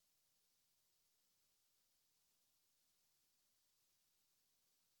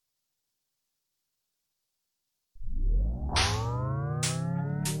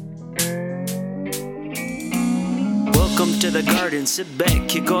to the garden, sit back,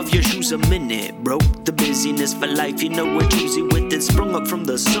 kick off your shoes a minute. Broke the busyness for life, you know we're choosy with it. Sprung up from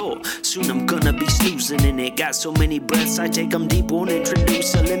the soul, soon I'm gonna be snoozing in it. Got so many breaths, I take them deep, won't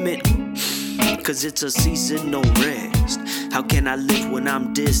introduce a limit. Cause it's a season, no rest. How can I live when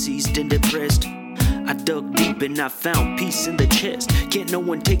I'm deceased and depressed? I dug deep and I found peace in the chest. Can't no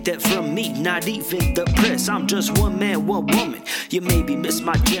one take that from me, not even the press. I'm just one man, one woman. You maybe missed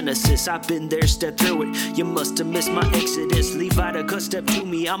my genesis, I've been there, stepped through it. You must have missed my exodus. Levi the cut step to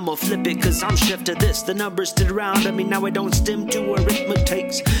me, I'ma flip it, cause I'm chef to this. The numbers stood around me, now I don't stem to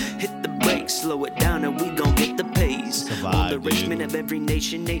arithmetics. Hit the brakes, slow it down and we gon' get the pace. On the rich men of every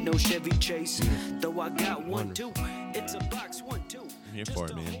nation, ain't no Chevy Chase. Though I got one, two, it's a box, 1, 2. I'm here for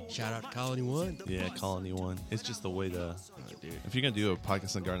it, man. Shout out to Colony One. Yeah, Colony One. It's just the way to... If you're going to do a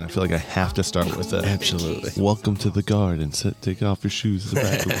podcast in the garden, I feel like I have to start with it. Absolutely. Welcome to the garden. Take off your shoes. Sit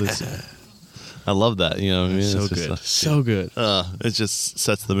back and listen. I love that. You know what I mean? So it's good. Just, so good. It just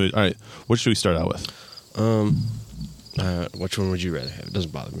sets the mood. All right. What should we start out with? Which one would you rather have? It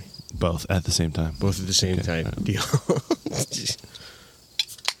doesn't bother me. Both at the same time. Both at the same time. Right. Deal.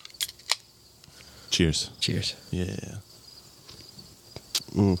 Cheers. Cheers. Yeah.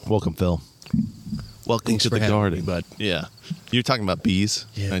 Welcome, Phil. Welcome Thanks to for the having garden. me, bud. Yeah. You're talking about bees.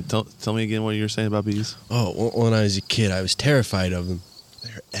 Yeah. All right, tell me again what you were saying about bees. Oh, when I was a kid, I was terrified of them.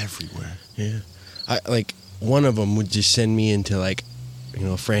 They're everywhere. Yeah. One of them would just send me into a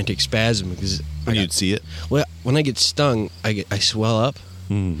frantic spasm because You'd see it. Well, when I get stung, I swell up.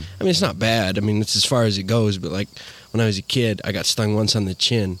 I mean, it's not bad. I mean, it's as far as it goes. But when I was a kid, I got stung once on the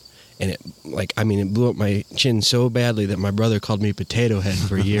chin, and it blew up my chin so badly that my brother called me Potato Head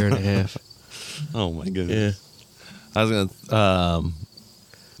for a year and a half. Oh my goodness. Yeah. I was gonna.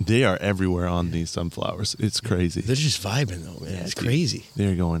 They are everywhere on these sunflowers. It's crazy. They're just vibing though, man. Yeah, It's dude. crazy.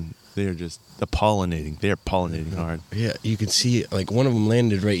 They're just pollinating. They're pollinating hard. Yeah, you can see it. One of them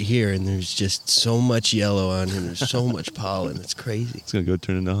landed right here, and there's just so much yellow on him. There's so much pollen. It's crazy. It's gonna go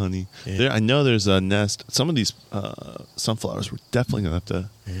turn into honey. Yeah. I know there's a nest. Some of these sunflowers we're definitely gonna have to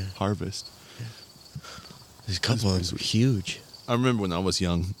harvest. There's a couple of them huge. I remember when I was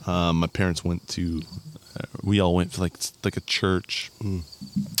young, my parents went to. We all went for like a church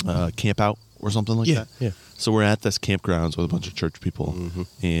camp out or something like that. Yeah. So we're at this campgrounds with a bunch of church people,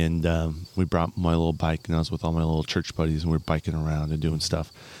 and we brought my little bike, and I was with all my little church buddies, and we were biking around and doing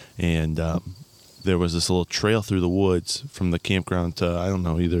stuff. And there was this little trail through the woods from the campground to, I don't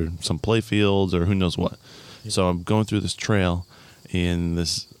know, either some play fields or who knows what. Yeah. So I'm going through this trail, and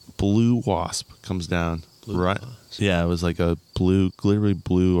this blue wasp comes down. Wasp. Yeah, it was like a blue, glittery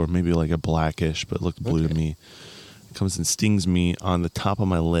blue, or maybe like a blackish, but it looked blue to me. It comes and stings me on the top of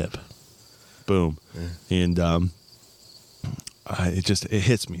my lip. Boom. And it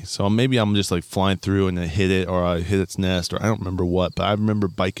hits me. So maybe I'm just flying through and I hit it, or I hit its nest, or I don't remember what, but I remember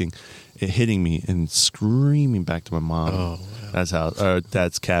biking, it hitting me and screaming back to my mom. Oh, wow. That's how our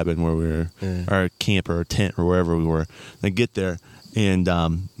dad's cabin where we were, our camp or tent or wherever we were. And I get there and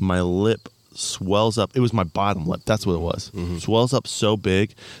my lip swells up. It was my bottom lip. That's what it was. Swells up so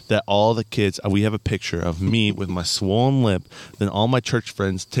big that all the kids, we have a picture of me with my swollen lip, then all my church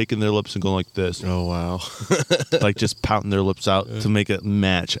friends taking their lips and going like this. Oh, wow. Just pouting their lips out to make it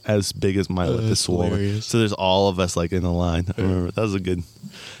match as big as my lip is swollen. Hilarious. So there's all of us in a line. I remember that was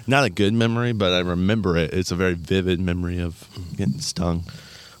not a good memory, but I remember it. It's a very vivid memory of getting stung.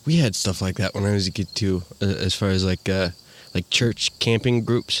 We had stuff like that when I was a kid too, as far as church camping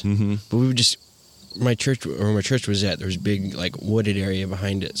groups. But we would just, my church was at, there was a big wooded area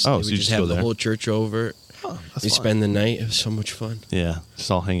behind it. So we would you just go have the there? whole church over. That's We fun. spend the night. It was so much fun. Yeah,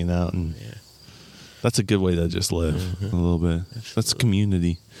 just all hanging out, and that's a good way to just live a little bit. That's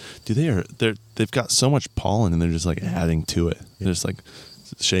community. They've got so much pollen, and they're just adding to it. They're just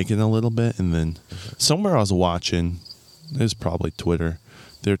shaking a little bit, and then somewhere I was watching, it was probably Twitter.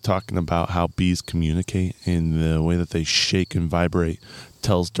 They're talking about how bees communicate, and the way that they shake and vibrate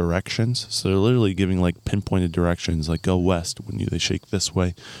tells directions. So they're literally giving pinpointed directions, go west when they shake this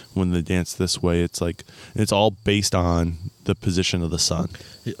way, when they dance this way. It's it's all based on the position of the sun.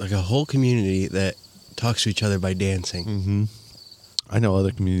 Like a whole community that talks to each other by dancing. I know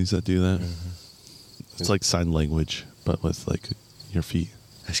other communities that do that. It's like sign language, but with your feet.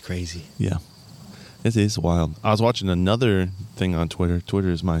 That's crazy. Yeah. It is wild. I was watching another thing on Twitter.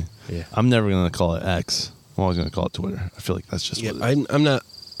 Twitter is I'm never going to call it X. I'm always going to call it Twitter. I feel like that's just what it is. I'm not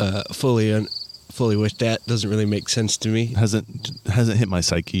fully with that. Doesn't really make sense to me. Hasn't hit my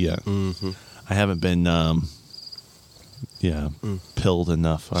psyche yet. I haven't been pilled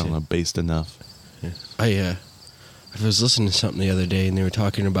enough. I don't know, based enough. I was listening to something the other day, and they were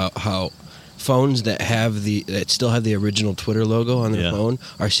talking about how phones that still have the original Twitter logo on their phone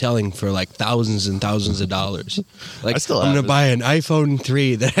are selling for like thousands and thousands of dollars. Like I'm gonna buy an iPhone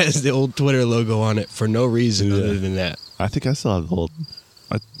 3 that has the old Twitter logo on it for no reason other than that. I think I still have the old.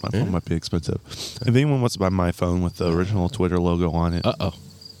 My phone might be expensive. If anyone wants to buy my phone with the original Twitter logo on it,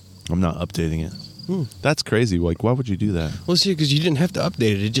 I'm not updating it. That's crazy. Like, why would you do that? Well, see, because you didn't have to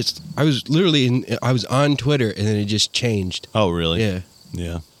update it. I was on Twitter and then it just changed. Oh, really? Yeah.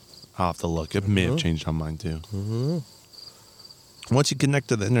 Yeah. I'll have to look. It may have changed on mine too. Once you connect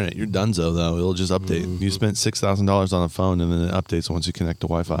to the internet, you're donezo, though. It'll just update. You spent $6,000 on a phone and then it updates once you connect to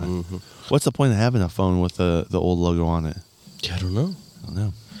Wi-Fi. What's the point of having a phone with the old logo on it? I don't know.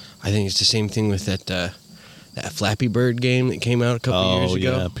 I think it's the same thing with that Flappy Bird game that came out a couple years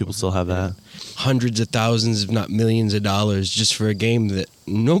ago. Yeah, people still have that. Hundreds of thousands, if not millions of dollars just for a game that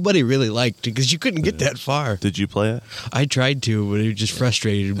nobody really liked because you couldn't get that far. Did you play it? I tried to, but it just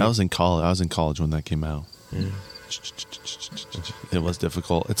frustrated me. I was in college when that came out. It was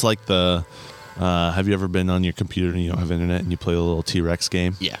difficult. It's like have you ever been on your computer and you don't have internet and you play a little T-Rex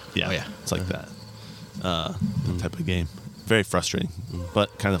game? Yeah. It's like that. That type of game. Very frustrating,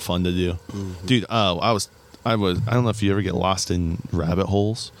 but kind of fun to do. Dude, I don't know if you ever get lost in rabbit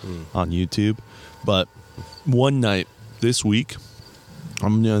holes on YouTube, but one night this week,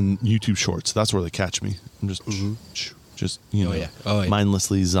 I'm on YouTube Shorts. That's where they catch me. I'm just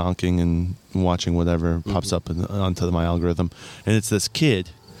mindlessly zonking and watching whatever pops up onto my algorithm. And it's this kid,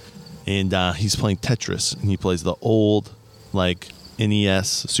 and he's playing Tetris, and he plays the old, like, NES,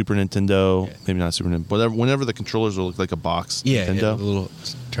 Super Nintendo, maybe not Super Nintendo, whenever the controllers will look like a box Nintendo.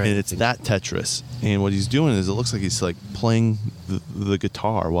 And it's that Tetris. And what he's doing is it looks like he's like playing the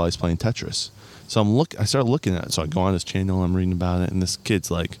guitar while he's playing Tetris. So I started looking at it. So I go on his channel, I'm reading about it, and this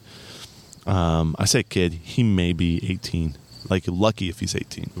kid's like, I say kid, he may be 18. Like, lucky if he's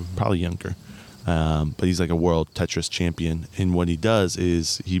 18, probably younger. But he's like a world Tetris champion. And what he does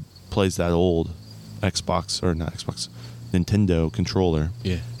is he plays that old Nintendo controller.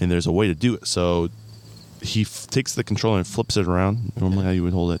 Yeah. And there's a way to do it. So he takes the controller and flips it around. Normally how you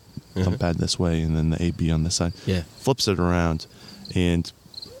would hold it, thumb pad this way and then the A, B on this side. Yeah. Flips it around and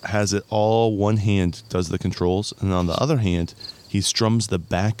has it all one hand does the controls. And on the other hand, he strums the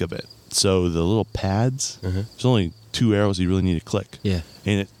back of it. So the little pads, there's only 2 arrows you really need to click. Yeah.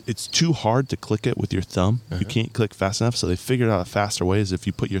 And it's too hard to click it with your thumb. You can't click fast enough. So they figured out a faster way is if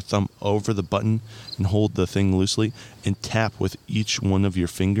you put your thumb over the button and hold the thing loosely and tap with each one of your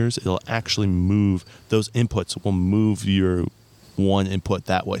fingers, it'll actually move. Those inputs will move your one input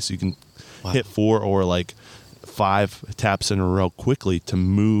that way. So you can hit 4 or like 5 taps in a row quickly to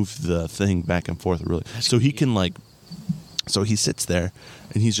move the thing back and forth. Really. So he can like, so he sits there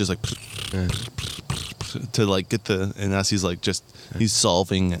and he's just like, to like get and as he's like he's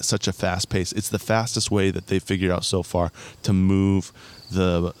solving at such a fast pace. It's the fastest way that they figured out so far to move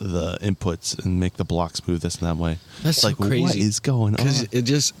the inputs and make the blocks move this and that way. That's like, so crazy. What is going on?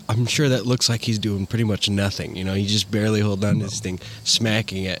 Because I'm sure that looks like he's doing pretty much nothing. You know, you just barely hold on to this thing,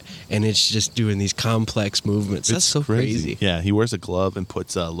 smacking it, and it's just doing these complex movements. That's so crazy. Yeah, he wears a glove and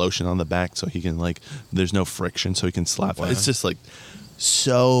puts lotion on the back so he can there's no friction so he can slap. Wow. It's just like.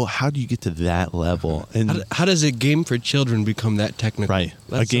 So how do you get to that level? And how does a game for children become that technical? Right,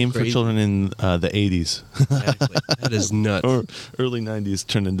 a game for children in the 80s. Exactly. That is nuts. Or early 90s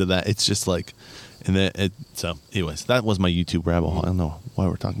turned into that. It's just like, so anyways, that was my YouTube rabbit hole. I don't know why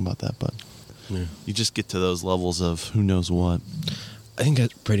we're talking about that, but you just get to those levels of who knows what. I think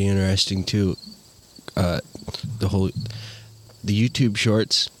that's pretty interesting too. The YouTube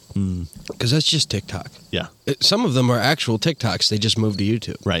shorts. Because that's just TikTok. Yeah. Some of them are actual TikToks. They just moved to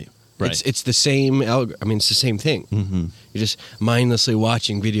YouTube. Right. It's the same. It's the same thing. Mm-hmm. You're just mindlessly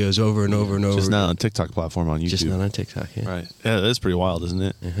watching videos over and over and over. Just not on TikTok platform on YouTube. Just not on TikTok. Yeah. Right. Yeah, that's pretty wild, isn't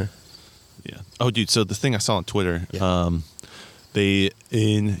it? Yeah. Oh, dude. So the thing I saw on Twitter, they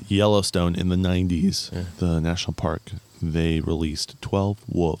in Yellowstone in the 90s, the national park. They released 12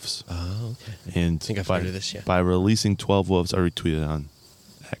 wolves. Oh, okay. And I think I've heard of this. Yeah. By releasing 12 wolves, I retweeted on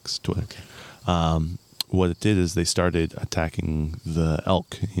Twitter. Okay. What it did is they started attacking the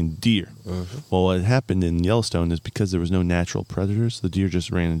elk and deer. Well, what happened in Yellowstone is because there was no natural predators, the deer just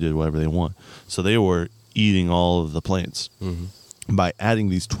ran and did whatever they want. So they were eating all of the plants. By adding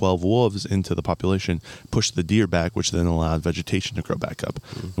these 12 wolves into the population, pushed the deer back, which then allowed vegetation to grow back up.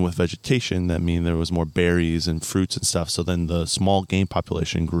 And with vegetation, that means there was more berries and fruits and stuff. So then the small game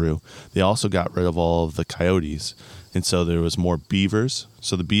population grew. They also got rid of all of the coyotes And so there was more beavers.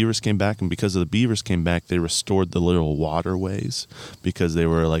 So the beavers came back, and because of the beavers came back, they restored the little waterways because they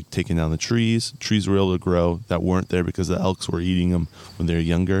were like taking down the trees. Trees were able to grow that weren't there because the elks were eating them when they were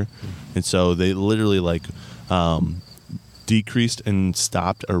younger. And so they literally like decreased and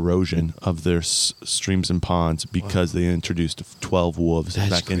stopped erosion of their streams and ponds because they introduced 12 wolves That's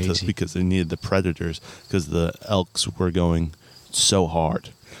back into crazy. because they needed the predators because the elks were going so hard.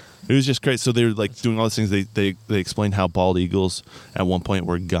 It was just great. So they were like doing all these things. They explained how bald eagles at one point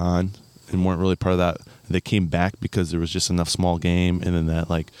were gone and weren't really part of that. They came back because there was just enough small game, and then that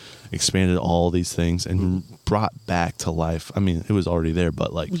like expanded all these things and brought back to life. I mean, it was already there,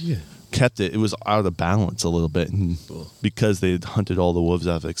 but like kept it. It was out of balance a little bit, and because they had hunted all the wolves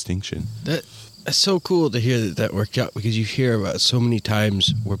out of extinction. That's so cool to hear that worked out, because you hear about so many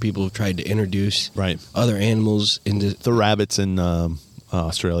times where people have tried to introduce other animals into The rabbits in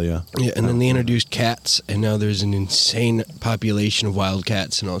Australia. Yeah, and then they introduced cats, and now there's an insane population of wild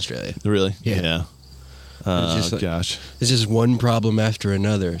cats in Australia. Really? Yeah. Oh, just like- gosh. It's just one problem after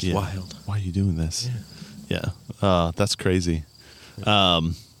another. It's Yeah. wild. Why are you doing this? Yeah. That's crazy.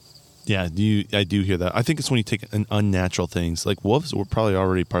 Yeah, I do hear that. I think it's when you take unnatural things. Like wolves were probably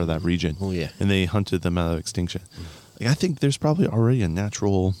already part of that region. Oh, yeah. And they hunted them out of extinction. Like, I think there's probably already a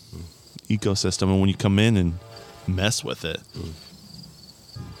natural ecosystem, and when you come in and mess with it.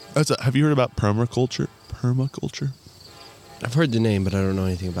 Have you heard about permaculture? I've heard the name, but I don't know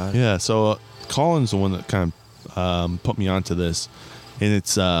anything about it. Yeah, so Colin's the one that kind of put me onto this, and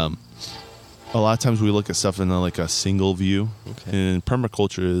it's a lot of times we look at stuff in like a single view, and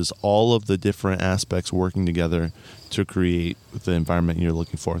permaculture is all of the different aspects working together to create the environment you're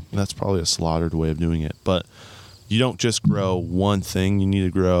looking for. And that's probably a slaughtered way of doing it, but you don't just grow one thing. You need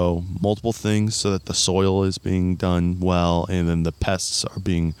to grow multiple things so that the soil is being done well, and then the pests are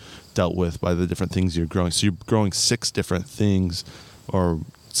being dealt with by the different things you're growing. So you're growing 6 different things or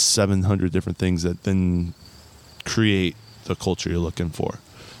 700 different things that then create the culture you're looking for,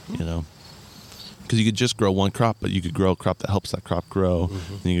 you know? Because you could just grow one crop, but you could grow a crop that helps that crop grow.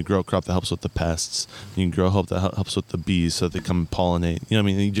 And you could grow a crop that helps with the pests. You can grow a crop that helps with the bees so they come and pollinate. You know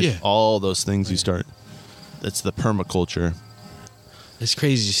what I mean? You just, all those things you start. That's the permaculture. It's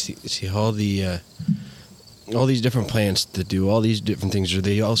crazy to see all these different plants that do all these different things, or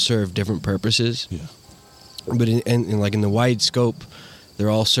they all serve different purposes. Yeah. But in like in the wide scope, they're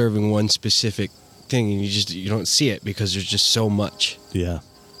all serving one specific thing, and you don't see it because there's just so much. Yeah.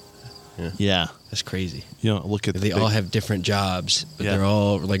 That's crazy. You know, look at They all have different jobs, but they're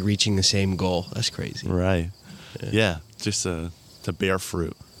all like reaching the same goal. That's crazy. Right. Yeah. Just to bear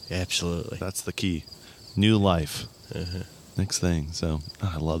fruit. Absolutely. That's the key. New life. Next thing. So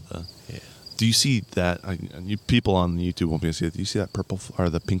I love that. Yeah. Do you see that? You people on YouTube won't be able to see it. Do you see that purple or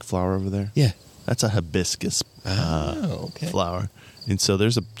the pink flower over there? Yeah. That's a hibiscus flower. And so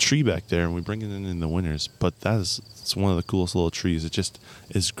there's a tree back there, and we bring it in the winters. But it's one of the coolest little trees. It just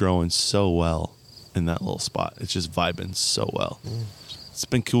is growing so well in that little spot. It's just vibing so well. It's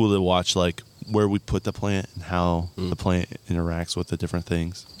been cool to watch, like, where we put the plant and how the plant interacts with the different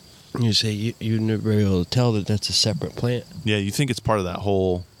things. You say you never be able to tell that that's a separate plant. Yeah, you think it's part of that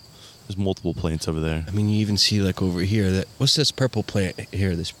whole. There's multiple plants over there. I mean, you even see like over here what's this purple plant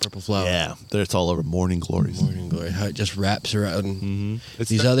here? This purple flower. Yeah, it's all over morning glories. Morning glory. How it just wraps around It's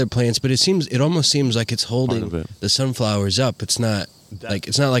these other plants, but it almost seems like it's holding Part of it. the sunflowers up. It's not like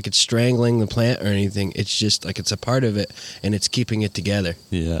it's strangling the plant or anything. It's just like it's a part of it, and it's keeping it together.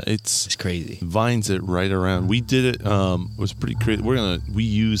 Yeah, It's crazy. vines it right around. We did it. It was pretty crazy. We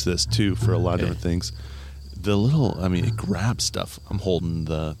use this too for a lot of different things. It grabs stuff. I'm holding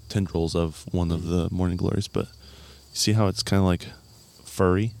the tendrils of one of the morning glories, but you see how it's kind of like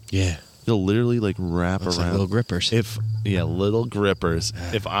furry? Yeah. It'll literally like wrap Looks around. like little grippers. Little grippers.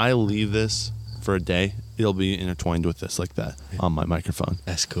 If I leave this for a day, it'll be intertwined with this like that on my microphone.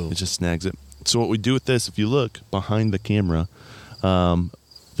 That's cool. It just snags it. So what we do with this, if you look behind the camera,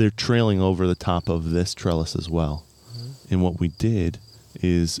 they're trailing over the top of this trellis as well. And what we did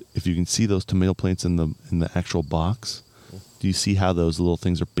is, if you can see those tomato plants in the actual box, do you see how those little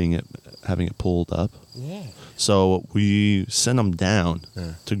things are having it pulled up? Yeah. So we sent them down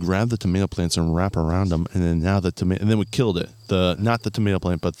to grab the tomato plants and wrap around them, and then and then we killed it. Not the tomato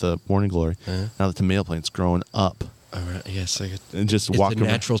plant, but the morning glory. Now the tomato plant's growing up. All right. Yes. And just It's walk a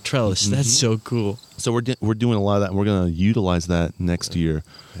natural trellis. That's so cool. So we're doing a lot of that, and we're going to utilize that next year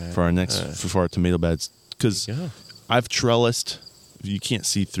for our tomato beds, because I've trellised. You can't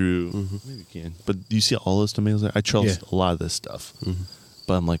see through. Maybe you can, but do you see all those tomatoes there? I trellised a lot of this stuff,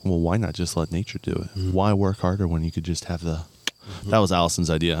 but I'm like, well, why not just let nature do it? Why work harder when you could just have the? That was Allison's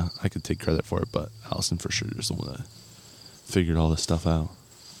idea. I could take credit for it, but Allison for sure is the one that figured all this stuff out.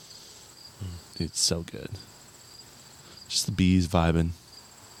 It's so good. Just the bees vibing.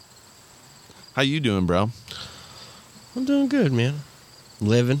 How you doing, bro? I'm doing good, man.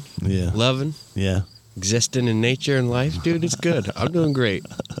 Living, Yeah. loving, Yeah. existing in nature and life, dude. It's good. I'm doing great.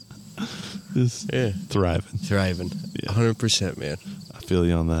 Just Yeah, thriving. thriving. Yeah. 100%, man. I feel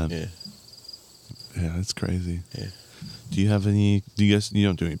you on that. Yeah, Yeah, it's crazy. yeah. Do you have any? You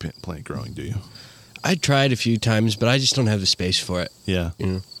don't do any plant growing, do you? I tried a few times, but I just don't have the space for it. Yeah. You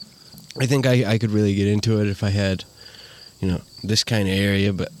know, I think I could really get into it if I had, this kind of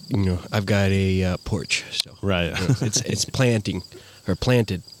area. But I've got a porch, so Right. it's planted,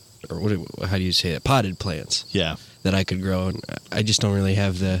 or how do you say it? Potted plants Yeah. that I could grow, and I just don't really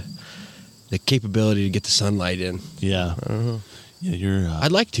have the capability to get the sunlight in. Yeah. I don't know. Yeah. You're.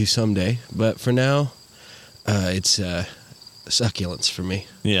 I'd like to someday, but for now, it's succulents for me.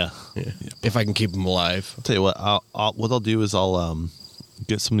 Yeah. Yeah. Yeah. If I can keep them alive. I'll tell you what. What I'll do is I'll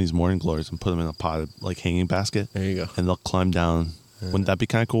get some of these morning glories and put them in a potted hanging basket, There you go. and they'll climb down. Wouldn't that be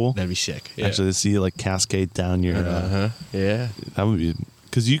kind of cool? That'd be sick. Yeah. Actually, to see cascade down your. Yeah. That would be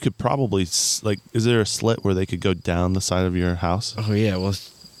because you could probably is there a slit where they could go down the side of your house Oh yeah. Well,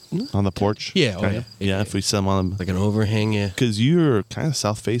 on the porch? Yeah, oh, Kinda? yeah. Yeah. If we set them on, like an overhang. Yeah. because you're kind of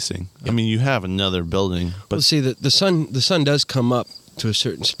south facing. I mean, you have another building, but Well, see, the sun does come up to a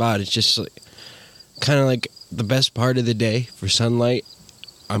certain spot. It's just kind of like the best part of the day for sunlight.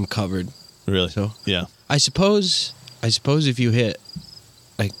 I'm covered. really, So yeah, I suppose if you hit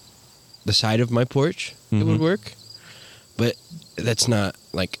like the side of my porch, it would Mhm. work. But that's not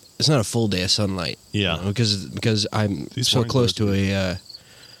it's not a full day of sunlight. Yeah. Because I'm These so morning close to glories a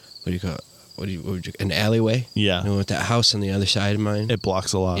what do you call it? What would you an alleyway? yeah. With that house on the other side of mine. It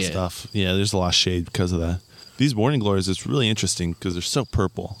blocks a lot of Yeah. stuff. Yeah, there's a lot of shade because of that. These morning glories, it's really interesting because they're so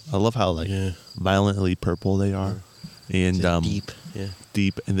purple. I love how Yeah. violently purple they are, and It's deep. Yeah.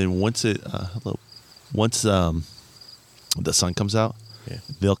 deep. And then once the sun comes out, Yeah.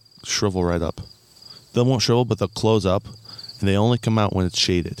 they'll shrivel right up. They won't shrivel, but they'll close up, and they only come out when it's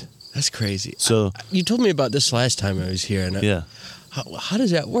shaded. That's crazy. So You told me about this last time I was here, and yeah, how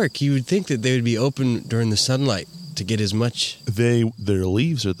does that work? You would think that they would be open during the sunlight to get as much. their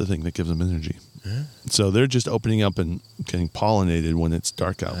leaves are the thing that gives them energy. So they're just opening up and getting pollinated when it's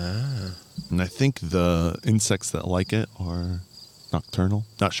dark out. Ah. And I think the insects that like it are nocturnal.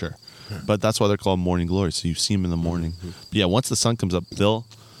 Not sure. But that's why they're called morning glories. So you see them in the morning. But yeah, once the sun comes up, they'll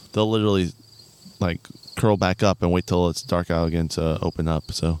literally curl back up and wait till it's dark out again to open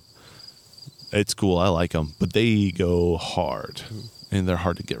up. So it's cool. I like them. But they go hard. And they're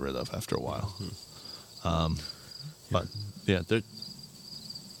hard to get rid of after a while. But yeah, they're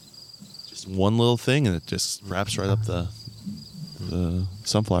just one little thing and it just wraps right up the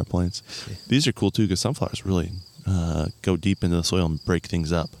sunflower plants. These are cool too because sunflowers really go deep into the soil and break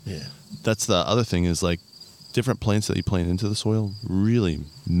things up. Yeah. That's the other thing is different plants that you plant into the soil really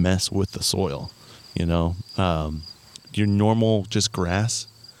mess with the soil. Your normal just grass,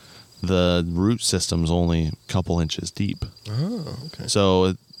 the root system's only a couple inches deep. Oh, okay.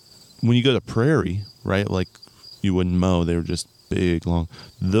 So when you go to prairie, right, you wouldn't mow, they were just big, long.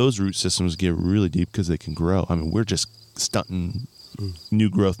 Those root systems get really deep because they can grow. I mean, we're just stunting new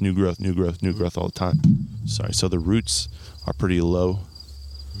growth all the time. Sorry. So the roots are pretty low,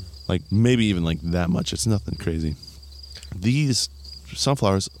 maybe even that much. It's nothing crazy. These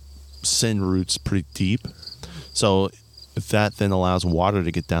sunflowers send roots pretty deep. So if that then allows water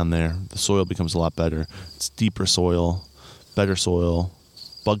to get down there, the soil becomes a lot better. It's deeper soil, better soil.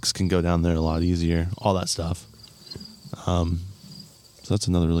 Bugs can go down there a lot easier, all that stuff. So that's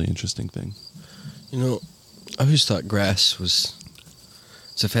another really interesting thing. I always thought grass was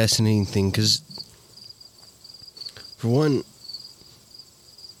a fascinating thing because, for one,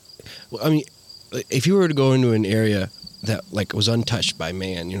 well, I mean, if you were to go into an area that was untouched by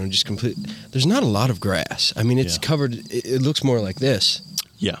man, just complete, there's not a lot of grass. I mean, it's covered. It looks more like this,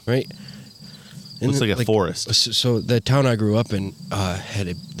 Yeah. right? Looks like a forest. So the town I grew up in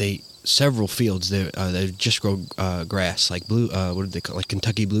had several fields. They just grow grass like blue. What did they call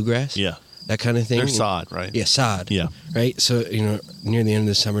Kentucky bluegrass? Yeah. That kind of thing. They're sod, right? Yeah, sod. Yeah. Right. So near the end of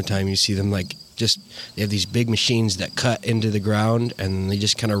the summertime, you see them they have these big machines that cut into the ground and they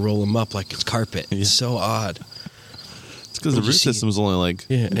just kind of roll them up like it's carpet. Yeah. It's so odd. It's because the root system is only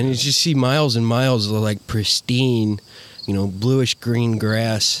Yeah, and you just see miles and miles of pristine, bluish green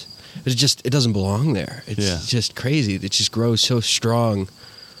grass. It doesn't belong there. It's just crazy. It just grows so strong.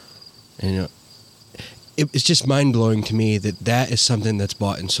 And it's just mind blowing to me that is something that's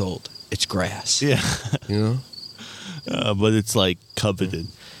bought and sold. It's grass. Yeah. You know? But it's coveted.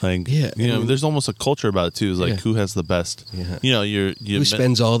 Like, Yeah, you know, I mean- there's almost a culture about it too. Is like Yeah. who has the best. Yeah. You know, you Who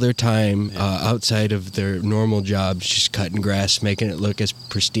spends all their time outside of their normal jobs just cutting grass, making it look as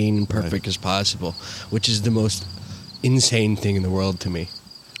pristine and perfect as possible, which is the most insane thing in the world to me.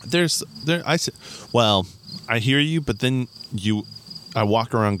 Well, I hear you, but then I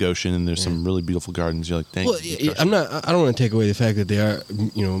walk around Goshen and there's some really beautiful gardens. You're like, dang. Well, I don't want to take away the fact that they are,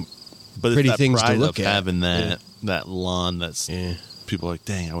 but pretty it's that things to pride look of at. having that lawn. That's people are like,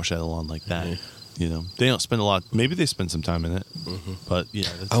 dang, I wish I had a lawn like that. Yeah. You know, they don't spend a lot. Maybe they spend some time in it, but yeah.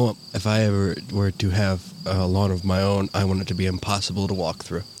 If I ever were to have a lawn of my own, I want it to be impossible to walk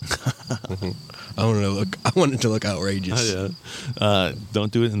through. I want it to look outrageous. Oh, yeah.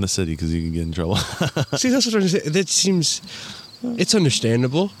 Don't do it in the city because you can get in trouble. See, that's what I'm saying. That seems, it's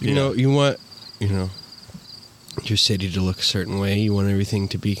understandable. You know, you want, your city to look a certain way. You want everything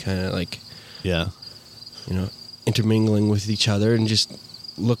to be kind of like, Yeah. Intermingling with each other and just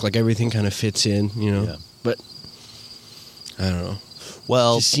look like everything kind of fits in, Yeah. But I don't know.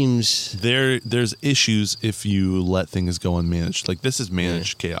 Well, It just seems, there's issues if you let things go unmanaged. Like this is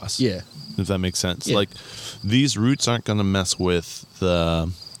managed chaos. yeah. If that makes sense. Yeah. Like these roots aren't going to mess with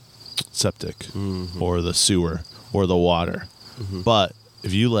the septic or the sewer or the water. But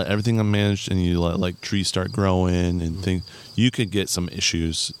if you let everything unmanaged and you let like trees start growing and things, you could get some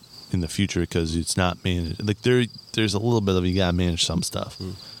issues in the future because it's not managed. Like there's a little bit of you gotta manage some stuff.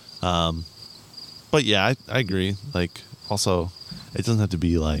 But yeah, I agree. Like also, it doesn't have to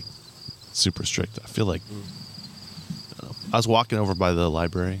be like super strict. I feel like I don't know. I was walking over by the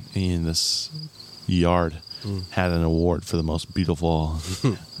library and this yard had an award for the most beautiful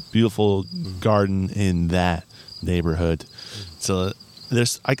garden in that neighborhood. So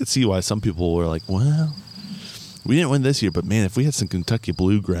I could see why some people were like, well, we didn't win this year, but man, if we had some Kentucky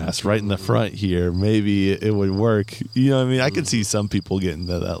bluegrass right in the front here, maybe it would work. You know what I mean? I could see some people getting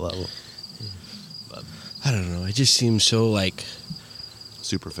to that level. But I don't know. It just seems so like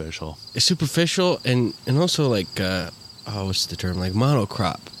superficial. it's superficial and also like what's the term? Like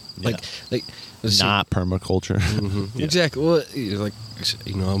monocrop. Yeah. Like let's see. Not permaculture. Yeah. Exactly. Well, like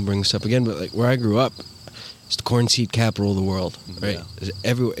I'll bring this up again, but like where I grew up, it's the corn seed capital of the world, right? Yeah. It's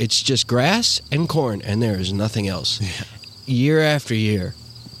everywhere. It's just grass and corn, and there is nothing else. Yeah. Year after year,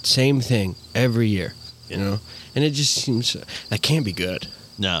 same thing every year. And it just seems that can't be good.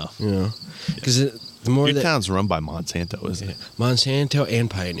 No. Because the more Your that town's run by Monsanto, isn't it? Monsanto and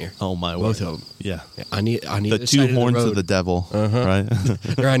Pioneer, Oh my word. both of them. Yeah. On The either two side horns of of the the devil, Uh-huh. right? road.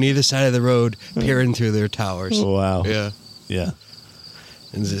 They're on either side of the road, peering through their towers. Wow. Yeah. Yeah.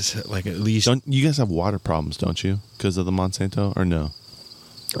 And this like at least. Don't you guys have water problems, don't you? Because of the Monsanto or no?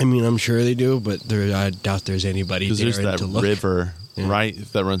 I mean, I'm sure they do, but I doubt there's anybody Because there's there that to look. river, Yeah. right,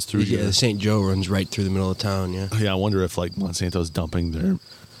 that runs through Yeah, here. the St. Joe runs right through the middle of town. Yeah. Yeah, I wonder if like Monsanto's dumping their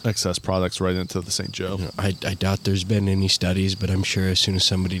excess products right into the St. Joe. I doubt there's been any studies, but I'm sure as soon as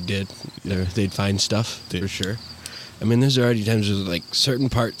somebody did, they'd find stuff Dude. for sure. I mean, there's already times with like certain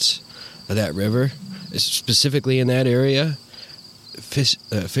parts of that river, specifically in that area,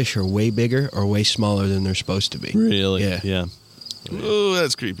 fish are way bigger or way smaller than they're supposed to be. Really? Yeah. Yeah. Oh,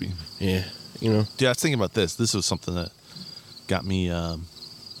 that's creepy. Yeah. Dude, I was thinking about this. This was something that got me. I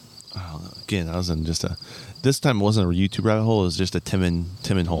don't know. Again, I was in just this time it wasn't a YouTube rabbit hole. It was just a Timon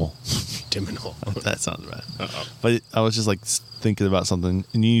hole. Timon hole. That sounds bad. But I was just like thinking about something,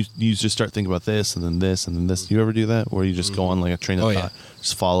 and you just start thinking about this, and then this, and then this. Do you ever do that, where you just go on like a train of Oh, thought, yeah.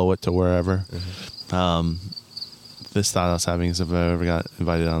 just follow it to wherever? This thought I was having is if I ever got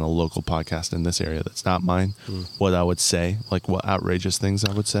invited on a local podcast in this area that's not mine, what I would say, like what outrageous things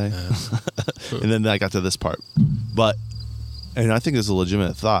I would say. And then I got to this part. And I think it's a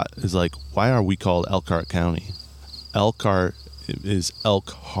legitimate thought, is like, why are we called Elkhart County? Elkhart is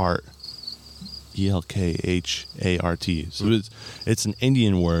Elkhart, Elkhart. So it's an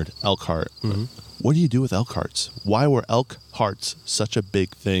Indian word, Elkhart. What do you do with Elkharts? Why were Elkharts such a big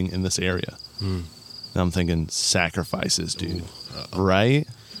thing in this area? And I'm thinking sacrifices, dude. Right?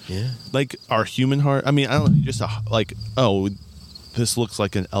 Yeah. Like our human heart. I mean, I don't know, just like, oh, this looks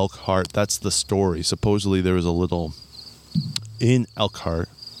like an elk heart. That's the story. Supposedly there was a little, in Elkhart,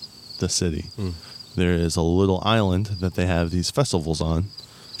 the city, there is a little island that they have these festivals on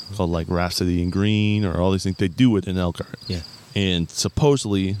called like Rhapsody in Green or all these things. They do it in Elkhart. Yeah. And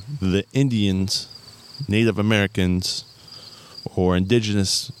supposedly the Indians, Native Americans, or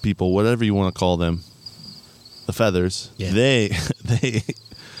indigenous people, whatever you want to call them, the feathers, Yeah. they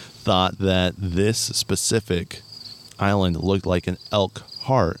thought that this specific island looked like an elk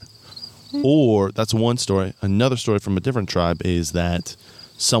heart. Or that's one story. Another story from a different tribe is that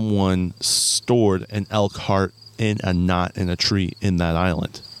someone stored an elk heart in a knot in a tree in that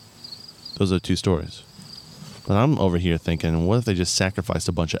island. Those are 2 stories. But I'm over here thinking, what if they just sacrificed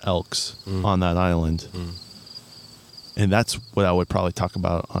a bunch of elks on that island? And that's what I would probably talk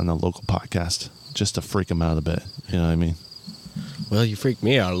about on a local podcast, just to freak them out a bit. You know what I mean? Well, you freaked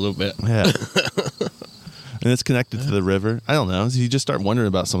me out a little bit. Yeah. And it's connected to the river. I don't know. You just start wondering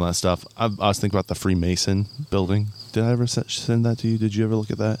about some of that stuff. I was thinking about the Freemason building. Did I ever send that to you? Did you ever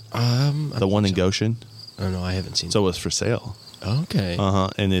look at that? The one in Goshen? Oh, no, I haven't seen So it was for sale. Okay.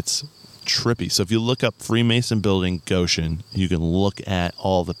 And it's trippy. So if you look up Freemason building Goshen, you can look at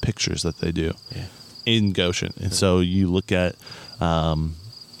all the pictures that they do in Goshen. And so you look at,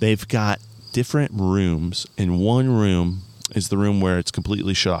 they've got different rooms. In one room is the room where it's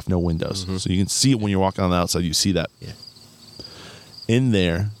completely shut off, no windows. So you can see it when you're walking on the outside. You see that. Yeah. In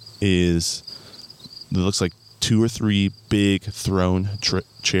there is, it looks like 2 or 3 big throne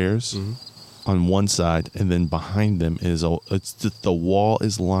chairs on one side, and then behind them is the wall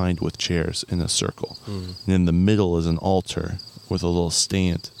is lined with chairs in a circle. And in the middle is an altar with a little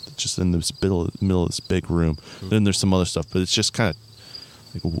stand just in this middle of this big room. Then there's some other stuff, but it's just kind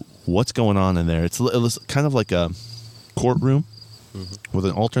of like, what's going on in there? It's kind of like a courtroom with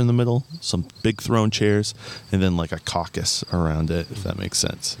an altar in the middle, some big throne chairs, and then like a caucus around it, if that makes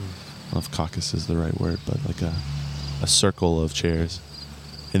sense. I don't know if caucus is the right word, but like a circle of chairs.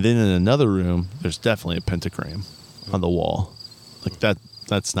 And then in another room, there's definitely a pentagram on the wall. Like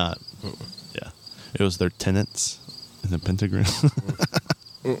that's not, yeah. It was their tenants in the pentagram.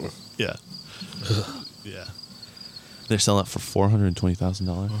 Yeah. Yeah. They're selling it for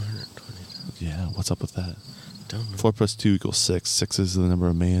 $420,000. Yeah, what's up with that? Don't know. 4 + 2 = 6. 6 is the number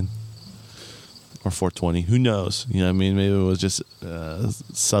of man. Or 420. Who knows? You know what I mean? Maybe it was just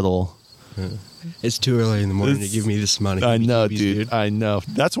subtle. It's too early in the morning to give me this amount of I know, heebie-jeebies, dude. I know.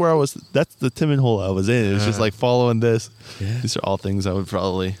 That's where I was. That's the Tim and hole I was in. It's just like following this. Yeah. These are all things I would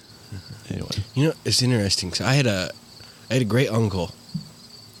probably. Anyway. You know, it's interesting. So I had a great uncle.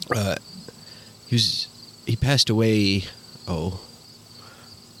 He passed away.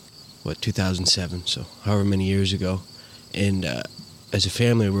 2007? So however many years ago, and as a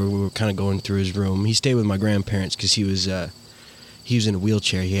family, we were kind of going through his room. He stayed with my grandparents because he was in a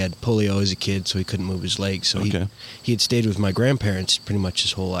wheelchair. He had polio as a kid, so he couldn't move his legs. So he had stayed with my grandparents pretty much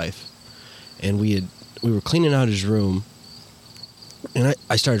his whole life, and we were cleaning out his room, and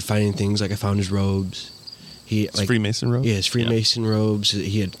I started finding things. Like I found his robes. Freemason robes? Yeah, his Freemason robes.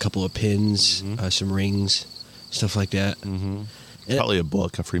 He had a couple of pins, some rings, stuff like that. Probably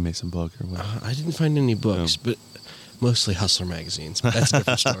a Freemason book or what. I didn't find any books, but mostly Hustler magazines. But that's a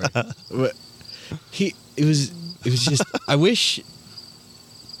different story. But it was just, I wish.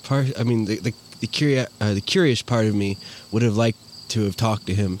 The curious part of me would have liked to have talked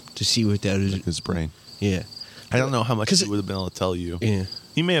to him to see what that is. Like his brain. Yeah. I don't know how much he would have been able to tell you. Yeah.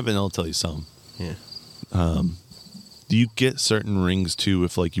 He may have been able to tell you some. Yeah. Do you get certain rings too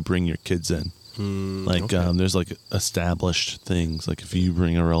if like you bring your kids in? Okay. There's like established things. Like if you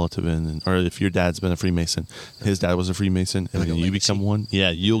bring a relative in, or if your dad's been a Freemason, his dad was a Freemason, and Like then a you legacy. become one. Yeah,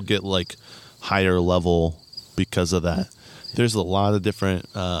 you'll get like higher level because of that. There's a lot of different.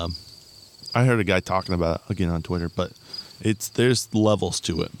 I heard a guy talking about it again on Twitter, but there's levels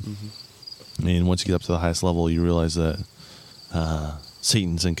to it. I mean, once you get up to the highest level, you realize that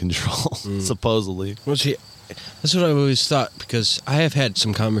Satan's in control, supposedly. Well, see, that's what I've always thought, because I have had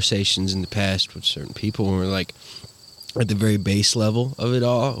some conversations in the past with certain people where we're like at the very base level of it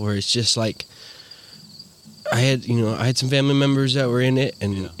all, where it's just like I had some family members that were in it,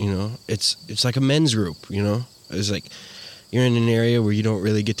 and it's like a men's group. It's like you're in an area where you don't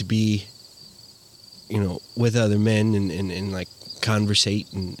really get to be with other men and like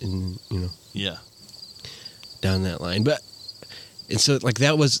conversate and Yeah. down that line. But and so like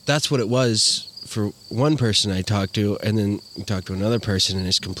that's what it was for one person I talked to, and then you talk to another person and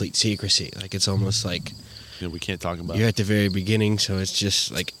it's complete secrecy. Like it's almost like We can't talk about you're it. at the very beginning, so it's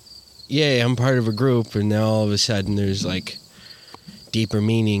just like, yay, I'm part of a group, and now all of a sudden there's like deeper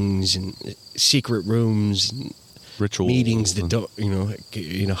meanings and secret rooms and Rituals. meetings that and- don't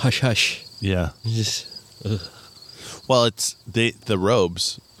hush hush. Yeah. It's just Well, it's the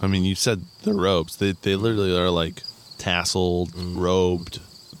robes. I mean, you said the robes. They literally are like tasseled, robed.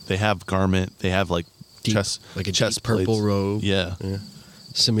 They have garment. They have like deep, chest, like a chest deep purple plates. robe. Yeah.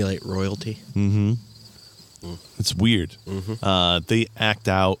 Simulate royalty. Mm-hmm. It's weird. They act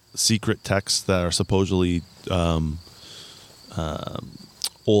out secret texts that are supposedly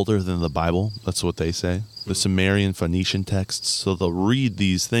older than the Bible. That's what they say. The Sumerian Phoenician texts. So they'll read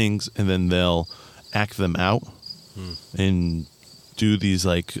these things and then they'll act them out and do these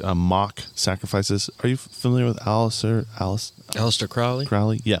like mock sacrifices. Are you familiar with Aleister Aleister Crowley?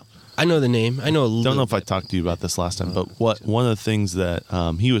 Crowley? Yeah. I know the name. I know a little Don't know if I bit. talked to you about this last time, but one of the things that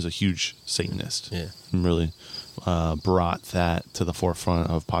he was a huge Satanist. Yeah. And really brought that to the forefront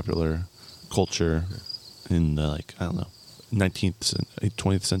of popular culture in the, 19th,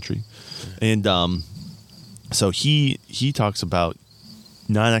 20th century. And so he talks about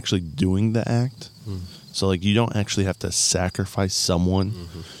not actually doing the act. So you don't actually have to sacrifice someone.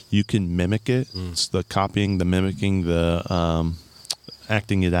 You can mimic it. It's the copying, the mimicking, the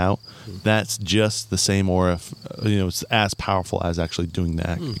acting it out. That's just the same, or if it's as powerful as actually doing the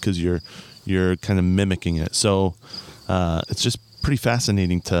act, because you're kind of mimicking it. So it's just pretty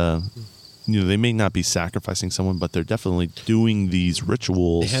fascinating to, they may not be sacrificing someone, but they're definitely doing these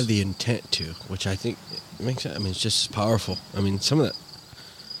rituals. They have the intent to, which I think makes it. I mean, it's just as powerful. I mean, some of that.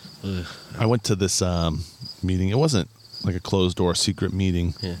 I went to this meeting. It wasn't like a closed door secret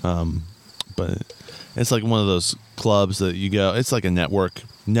meeting, but it's like one of those clubs that you go. It's like a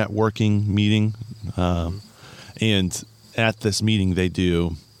networking meeting, and at this meeting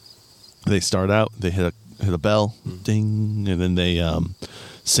they start out. They hit a bell, ding, and then they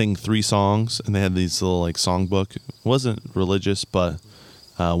sing 3 songs, and they had these little songbook. It wasn't religious, but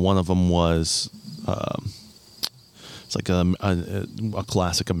one of them was. It's like a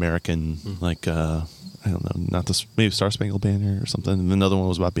classic American, I don't know, not this, maybe Star Spangled Banner or something. And another one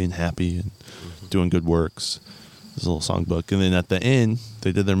was about being happy and doing good works. This little songbook. And then at the end,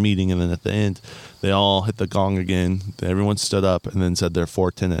 they did their meeting, and then at the end, they all hit the gong again. Everyone stood up and then said their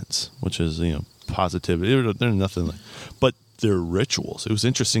 4 tenets, which is, positivity. They're nothing but they're rituals. It was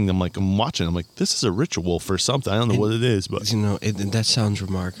interesting. I'm watching. I'm like, this is a ritual for something. I don't know what it is, but that sounds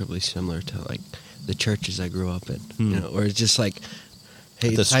remarkably similar to the churches I grew up in, where it's just hey,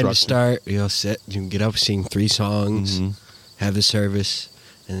 it's time to start. Sit, you can get up, sing 3 songs, have the service,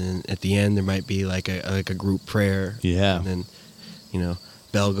 and then at the end there might be a group prayer. Yeah, and then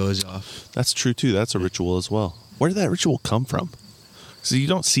bell goes off. That's true too. That's a ritual as well. Where did that ritual come from? So you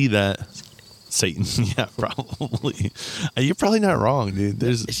don't see that. Satan, yeah, probably. You're probably not wrong, dude.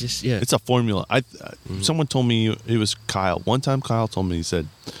 It's just it's a formula. Someone told me it was Kyle. One time, Kyle told me, he said,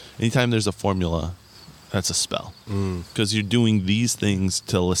 anytime there's a formula, that's a spell, because you're doing these things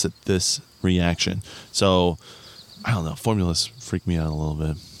to elicit this reaction. So I don't know. Formulas freak me out a little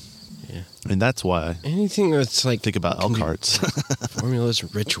bit. Yeah, and that's why anything that's think about Elkhart's formulas,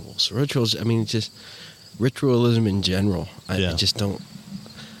 rituals. I mean, just ritualism in general. I just don't.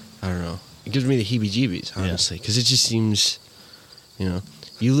 I don't know. It gives me the heebie-jeebies, honestly, because it just seems, you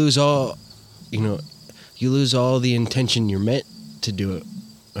lose all the intention you're meant to do it,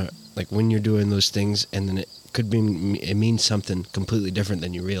 when you're doing those things, and then it means something completely different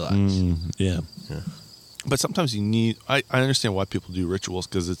than you realize. Yeah. But sometimes you need. I understand why people do rituals,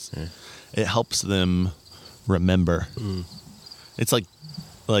 because it helps them remember. It's like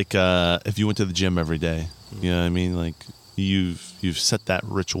if you went to the gym every day, you know what I mean, You've set that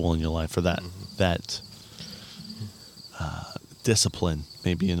ritual in your life, for that discipline,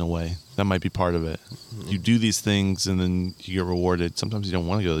 maybe, in a way. That might be part of it. You do these things and then you get rewarded. Sometimes you don't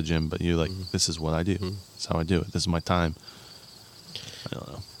want to go to the gym, but you're like, this is what I do. This is how I do it. This is my time. I don't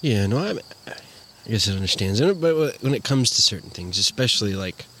know. Yeah, no, I guess it understands it. But when it comes to certain things, especially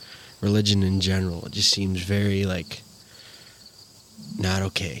religion in general, it just seems very not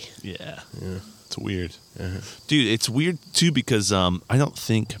okay. Yeah. It's weird. Dude, it's weird too, because I don't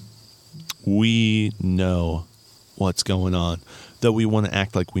think we know what's going on, that we want to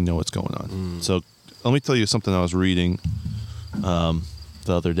act like we know what's going on. So let me tell you something I was reading the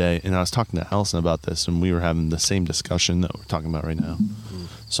other day, and I was talking to Allison about this, and we were having the same discussion that we're talking about right now.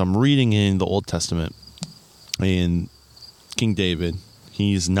 So I'm reading in the Old Testament, and King David,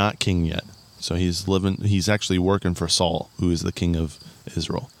 he's not king yet. So he's actually working for Saul, who is the king of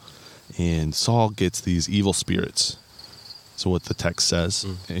Israel. And Saul gets these evil spirits. So what the text says.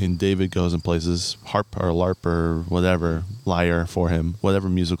 And David goes and plays harp or larp or whatever, lyre for him, whatever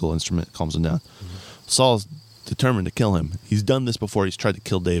musical instrument calms him down. Saul's determined to kill him. He's done this before. He's tried to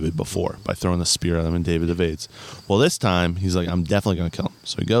kill David before by throwing a spear at him, and David evades. Well, this time, he's like, I'm definitely going to kill him.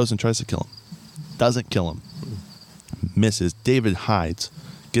 So he goes and tries to kill him. Doesn't kill him. Misses. David hides,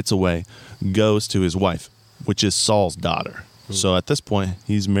 gets away, goes to his wife, which is Saul's daughter. So at this point,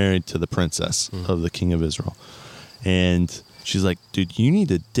 he's married to the princess of the king of Israel. And she's like, dude, you need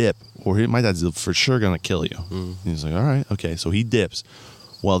to dip, or my dad's for sure going to kill you. And he's like, all right, okay. So he dips.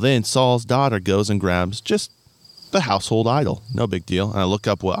 Well, then Saul's daughter goes and grabs just the household idol. No big deal. And I look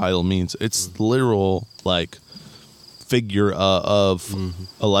up what idol means. It's literal, figure of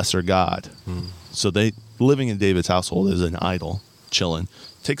a lesser god. So living in David's household is an idol, chilling.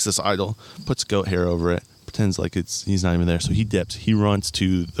 Takes this idol, puts goat hair over it, pretends like he's not even there. So he dips. He runs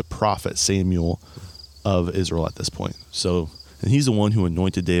to the prophet Samuel of Israel at this point. So, and he's the one who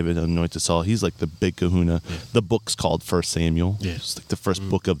anointed David and anointed Saul. He's like the big kahuna. Yeah. The book's called 1 Samuel. Yeah. It's like the first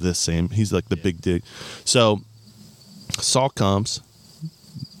book of this same. He's like the big dig. So Saul comes.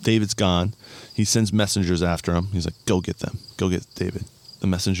 David's gone. He sends messengers after him. He's like, go get them. Go get David. The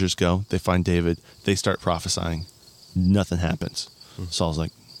messengers go. They find David. They start prophesying. Nothing happens. Saul's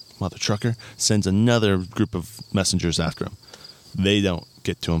like, mother trucker. Sends another group of messengers after him. They don't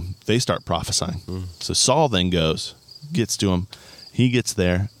get to him. They start prophesying. So Saul then goes, gets to him. He gets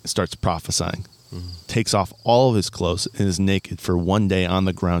there, starts prophesying. Takes off all of his clothes and is naked for one day on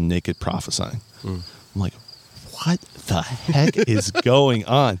the ground, naked prophesying. I'm like, what the heck is going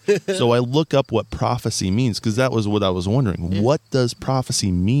on? So I look up what prophecy means, because that was what I was wondering. Yeah. What does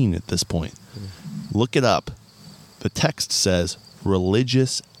prophecy mean at this point? Look it up. The text says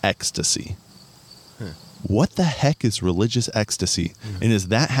religious ecstasy. What the heck is religious ecstasy? And is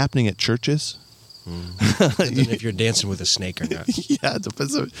that happening at churches? If you're dancing with a snake or not. Yeah, it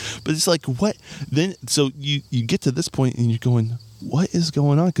depends. But it's like, what? Then, so you get to this point and you're going, what is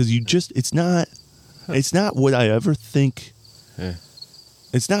going on? Because it's not what I ever think. Yeah.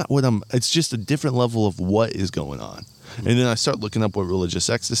 It's not what it's just a different level of what is going on. And then I start looking up what religious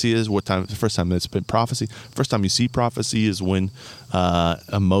ecstasy is, the first time it's been prophecy. First time you see prophecy is when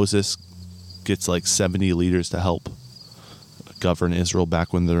Moses gets like 70 leaders to help govern Israel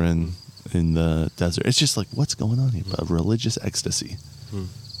back when they're in the desert. It's just like, what's going on here? But religious ecstasy.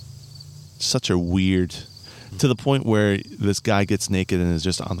 Such a weird, to the point where this guy gets naked and is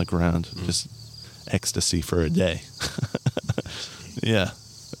just on the ground, just ecstasy for a day. Yeah.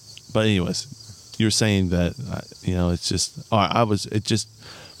 But anyways, you were saying that, it's just,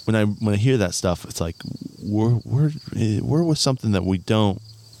 when I hear that stuff, it's like, we're with something that we don't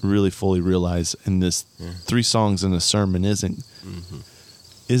really fully realize, and this 3 songs in a sermon isn't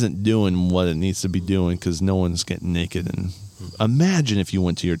doing what it needs to be doing, because no one's getting naked. And imagine if you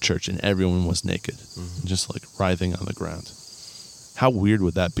went to your church and everyone was naked, just like writhing on the ground. How weird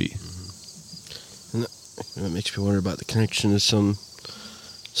would that be? And it makes me wonder about the connection to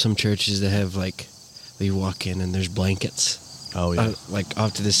some churches that have, like, you walk in and there's blankets. Oh, yeah. Like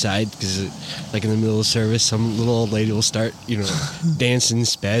off to the side, because like in the middle of service, some little old lady will start, dancing,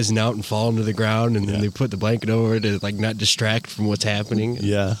 spazzing out and falling to the ground, and then they put the blanket over to like not distract from what's happening.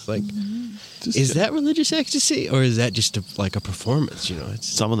 Yeah. Like, is that religious ecstasy, or is that just like a performance? It's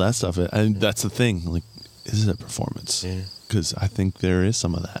some of that stuff. And that's the thing. Like, is it a performance? Yeah. Because I think there is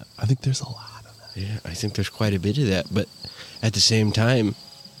some of that. I think there's a lot of that. Yeah, I think there's quite a bit of that. But at the same time,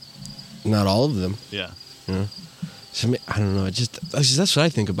 not all of them. Yeah. So, I don't know. That's what I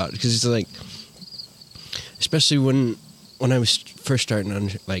think about it, because it's like, especially when I was first starting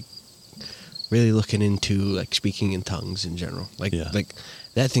on, like, really looking into like speaking in tongues in general, like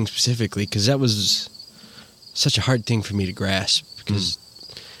that thing specifically, because that was such a hard thing for me to grasp, because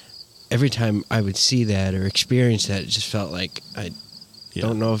every time I would see that or experience that, it just felt like I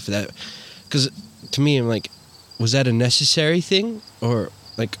don't know if that, because to me, I'm like, was that a necessary thing, or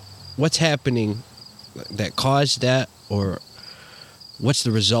like, what's happening that caused that, or what's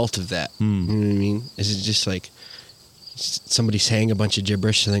the result of that? You know what I mean? Is it just like somebody saying a bunch of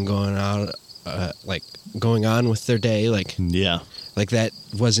gibberish and then going on with their day? Like, like that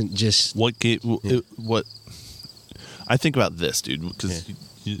wasn't just what I think about this, dude, because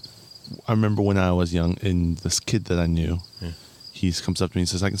I remember when I was young, and this kid that I knew, he comes up to me and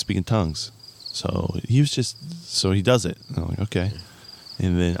says, I can speak in tongues. So he does it. And I'm like, okay.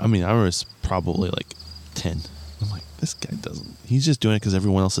 And then, I was probably like 10. I'm like, this guy doesn't. He's just doing it because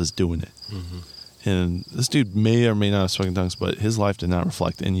everyone else is doing it. And this dude may or may not have spoken tongues, but his life did not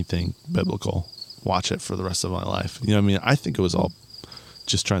reflect anything biblical. Watch it for the rest of my life. You know what I mean? I think it was all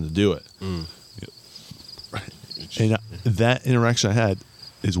just trying to do it. Right. And that interaction I had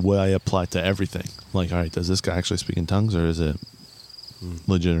is what I apply to everything. Like, all right, does this guy actually speak in tongues, or is it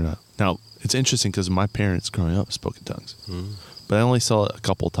legit or not? Now, it's interesting because my parents growing up spoke in tongues. But I only saw it a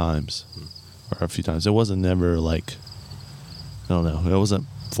couple times, or a few times. It wasn't never like, I don't know. It wasn't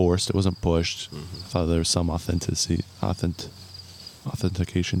forced. It wasn't pushed. I thought there was some authentication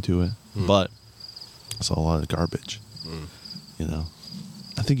to it. But I saw a lot of garbage.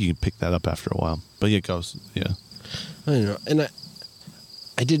 I think you can pick that up after a while. But it goes, I don't know. And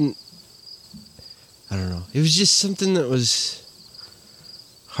I don't know. It was just something that was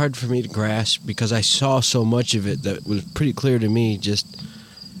hard for me to grasp, because I saw so much of it that was pretty clear to me. Just,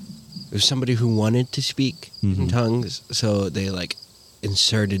 it was somebody who wanted to speak in tongues, so they like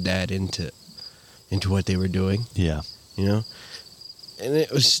inserted that into what they were doing. Yeah. And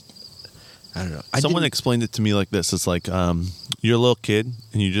it was, I don't know. Someone explained it to me like this. It's like you're a little kid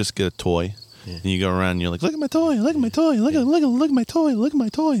and you just get a toy. Yeah. And you go around and you're like, look at my toy, look at my toy, look at my toy, look at my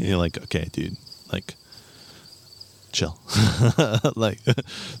toy. And you're like, okay, dude, like, chill. Like,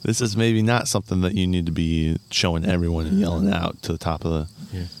 this is maybe not something that you need to be showing everyone and yelling out to the top of the.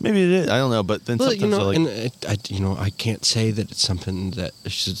 Yeah. Maybe it is. I don't know, but then sometimes they're like, and I can't say that it's something that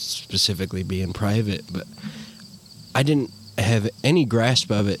should specifically be in private, but I didn't have any grasp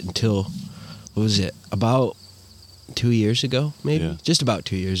of it until, what was it, about 2 years ago, maybe? Yeah. Just about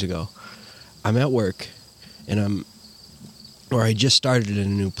 2 years ago. I'm at work, and I just started in a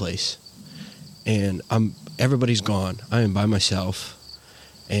new place, and everybody's gone. I am by myself,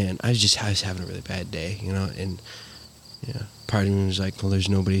 and I was having a really bad day, and part of me was like, well, there's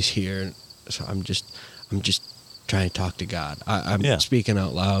nobody's here, so I'm just trying to talk to God. I'm speaking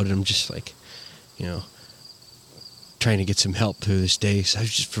out loud, and I'm just like, trying to get some help through this day. So I was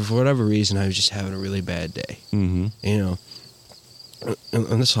just, for whatever reason, I was just having a really bad day, and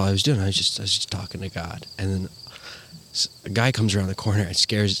that's all I was doing. I was just talking to God, and then a guy comes around the corner and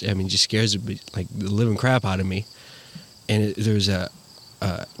scares like the living crap out of me. And there's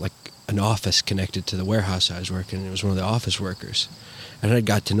like an office connected to the warehouse I was working in. It was one of the office workers, and I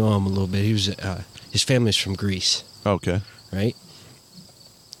got to know him a little bit. He was his family's from Greece. Okay. Right.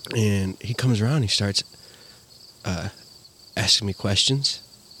 And he comes around and he starts asking me questions.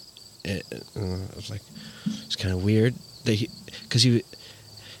 I was like, it's kind of weird that because he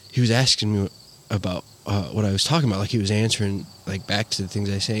was asking me about what I was talking about, like he was answering like back to the things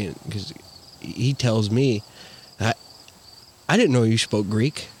I say, because he tells me that I didn't know you spoke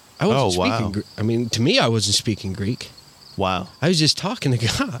Greek. I wasn't speaking Greek. I mean, to me, I wasn't speaking Greek. Wow. I was just talking to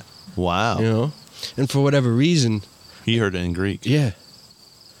God. Wow. And for whatever reason, he heard it in Greek. Yeah.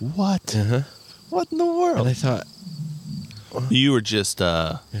 What? What in the world? And I thought, you were just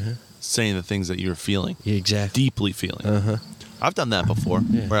saying the things that you were feeling. Yeah, exactly. Deeply feeling. I've done that before.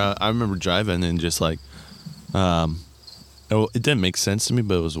 Where I remember driving and just like, it didn't make sense to me,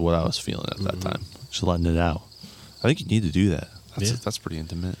 but it was what I was feeling at that time. Just letting it out. I think you need to do that. That's pretty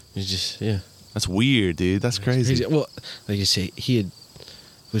intimate. It's just, That's weird, dude. That's crazy. Well, like you say, he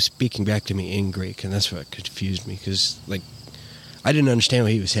was speaking back to me in Greek, and that's what confused me, because like I didn't understand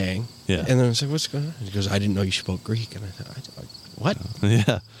what he was saying. Yeah. And then I was like, what's going on? He goes, I didn't know you spoke Greek. And I thought, what?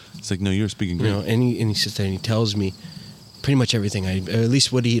 Yeah. It's like, no, you were speaking Greek. And he sits there and he tells me pretty much everything, or at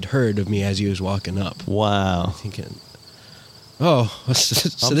least what he had heard of me as he was walking up. Wow. I'm thinking, so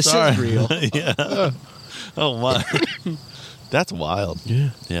this sorry. is real. Yeah. Oh, my. That's wild.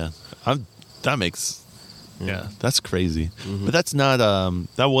 Yeah. Yeah. That's crazy. But that's not,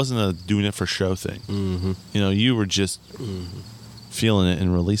 that wasn't a doing it for show thing. You were just feeling it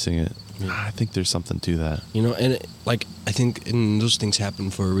and releasing it. I think there's something to that. And I think those things happen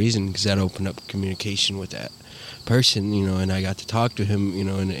for a reason, because that opened up communication with that person, and I got to talk to him,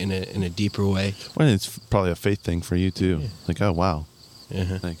 in a deeper way. Well, it's probably a faith thing for you too. Yeah. Like, oh wow,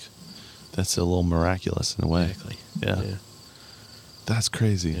 like that's a little miraculous in a way. Exactly. Yeah. That's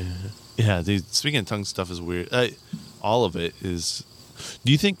crazy. Yeah, dude. Speaking of tongue stuff is weird. All of it is.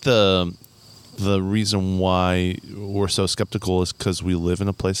 Do you think the reason why we're so skeptical is because we live in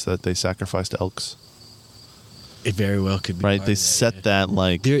a place that they sacrifice to elks? It very well could be. Right. They set that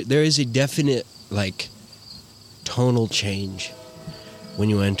like there is a definite like tonal change when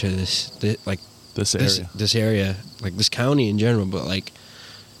you enter this area, like this county in general, but like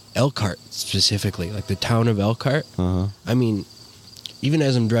Elkhart specifically, like the town of Elkhart. I mean, even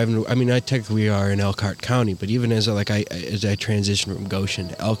as I'm driving, I technically we are in Elkhart County, but even as I transition from Goshen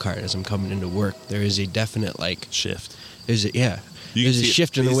to Elkhart as I'm coming into work, there is a definite like shift. There's a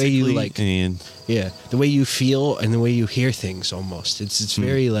shift in the way you like, the way you feel and the way you hear things. Almost, it's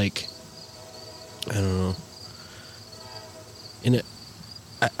very like, I don't know.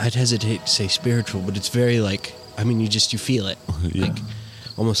 I'd hesitate to say spiritual, but it's very like, you feel it, like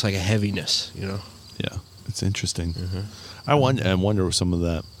almost like a heaviness, Yeah, it's interesting. I wonder some of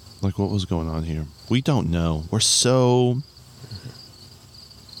that, like what was going on here. We don't know. We're so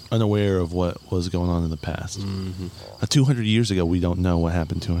unaware of what was going on in the past. 200 years ago, we don't know what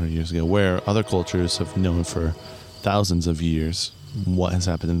happened 200 years ago, where other cultures have known for thousands of years what has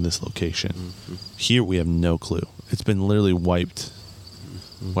happened in this location. Here, we have no clue. It's been literally wiped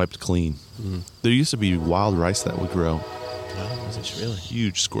clean. There used to be wild rice that would grow. Really?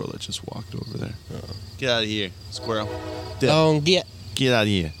 Huge squirrel that just walked over there. Get out of here, squirrel. Get out of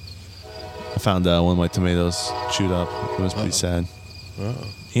here. I found one of my tomatoes chewed up. It was pretty sad.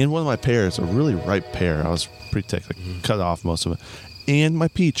 And one of my pears, a really ripe pear. I was pretty ticked. I cut off most of it. And my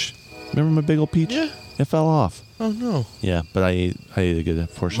peach. Remember my big old peach? Yeah. It fell off. Oh no. Yeah, but I ate a good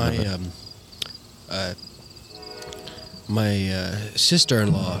portion of it. my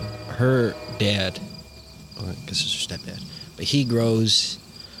sister-in-law, her dad, well, I guess it's her stepdad, but he grows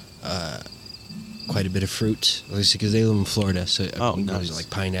quite a bit of fruit, because they live in Florida, so he grows nice. like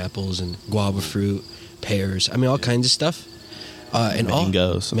pineapples and guava fruit, pears, I mean all kinds of stuff. And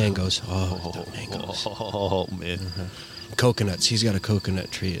Mangoes. Mangoes. Oh, mangoes. Oh man. Coconuts. He's got a coconut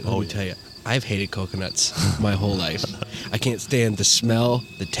tree. Let me tell you, I've hated coconuts my whole life. I can't stand the smell,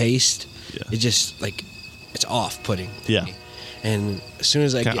 the taste. Yeah. It just it's off-putting. to Yeah. me. And as soon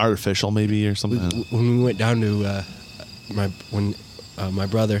as I Kind get, of artificial maybe or something. when we went down to my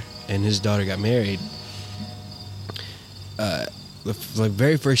brother and his daughter got married, the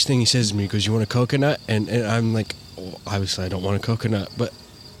very first thing he says to me, he goes, "You want a coconut?" And I'm like, oh, obviously I don't want a coconut, but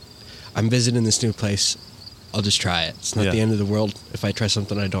I'm visiting this new place. I'll just try it. It's not Yeah. the end of the world if I try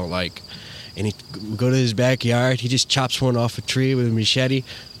something I don't like. And he go to his backyard. He just chops one off a tree with a machete,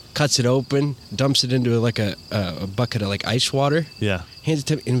 cuts it open, dumps it into like a bucket of like ice water, Yeah. hands it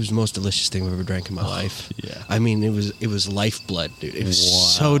to me, and it was the most delicious thing I've ever drank in my life. yeah. I mean, it was lifeblood, dude. It was Wow.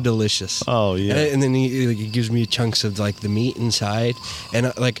 so delicious. Oh, yeah. And then he gives me chunks of like the meat inside,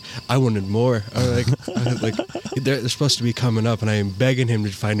 and I wanted more. I was they're supposed to be coming up, and I am begging him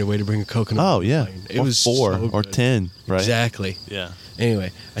to find a way to bring a coconut. Oh yeah. wine. It Or was 4 so or good. 10, right? Exactly. Yeah.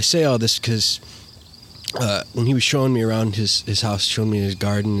 Anyway, I say all this because when he was showing me around his house, showing me his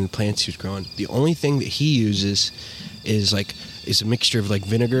garden and the plants he was growing, the only thing that he uses is a mixture of like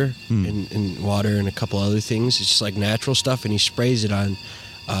vinegar and water and a couple other things. It's just like natural stuff, and he sprays it on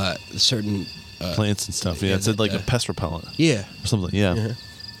certain Plants and stuff. Yeah. yeah, It's like a pest repellent yeah. or something. Yeah. Uh-huh.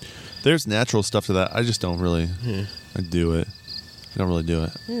 There's natural stuff to that. I just don't really I do it. I don't really do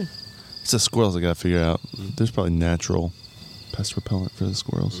it. Yeah. It's the squirrels I got to figure out. There's probably natural pest repellent for the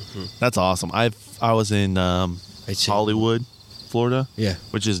squirrels. That's awesome. I was in I'd say- Hollywood, Florida. Yeah.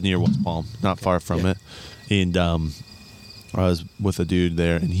 Which is near West Palm, not far from Yeah. it. And I was with a dude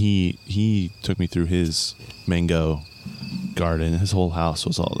there, and he took me through his mango garden. His whole house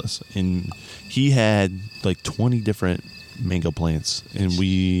was all this, and he had like 20 different mango plants, and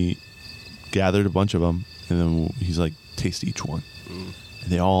we gathered a bunch of them, and then he's like, taste each one. And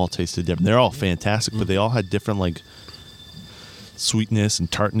they all tasted different. They're all fantastic, but they all had different like sweetness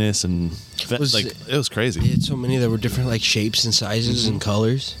and tartness and it Was was crazy. He had so many that were different like shapes and sizes and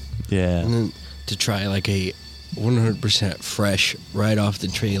colors. Yeah. And then to try like a 100% fresh, right off the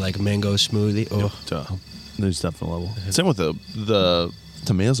tree, like mango smoothie. Oh, Duh. There's definitely level. Same with the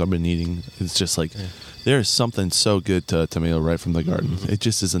tomatoes I've been eating. It's just like there's something so good to a tomato right from the garden. It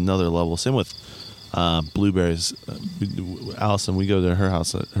just is another level. Same with blueberries. Allison, we go to her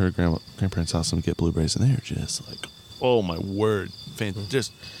house, at her grandparents' house, and get blueberries, and they're just like, oh my word,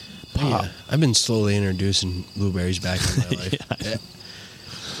 just pop. yeah. I've been slowly introducing blueberries back in my life.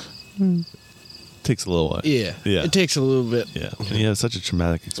 Takes a little while. Yeah. It takes a little bit. Yeah. And you have such a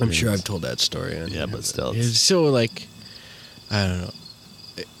traumatic experience. I'm sure I've told that story. Yeah, but still, It's so like, I don't know.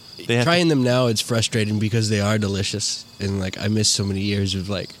 They have Trying them now, it's frustrating because they are delicious, and like I miss so many years of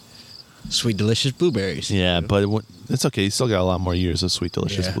like sweet, delicious blueberries. Yeah, but it's okay. You still got a lot more years of sweet,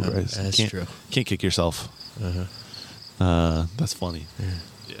 delicious Yeah, blueberries. that's Can't- true. Can't kick yourself. That's funny.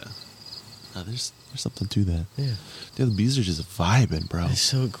 Yeah. There's something to that. Yeah. Dude, the bees are just vibing, bro. It's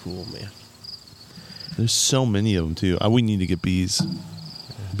so cool, man. There's so many of them too. We need to get bees.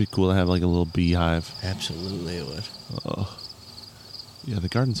 It'd be cool to have like a little beehive. Absolutely, it would. Oh. Yeah, the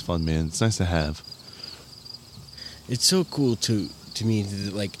garden's fun, man. It's nice to have. It's so cool to me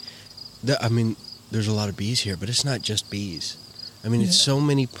that, like, I mean, there's a lot of bees here, but it's not just bees. I mean, it's so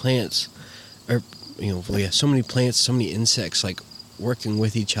many plants, or so many plants, so many insects, like working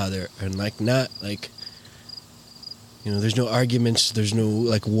with each other, and like not like, there's no arguments, there's no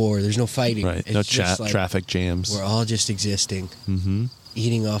like war, there's no fighting. Right. It's No just, like, traffic jams. We're all just existing, Mm-hmm.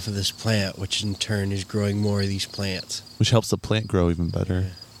 eating off of this plant, which in turn is growing more of these plants. Which helps the plant grow even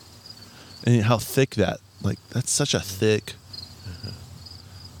better. And how thick that's such a thick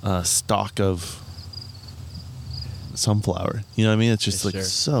stalk of sunflower. You know what I mean? It's just Yes, like sir.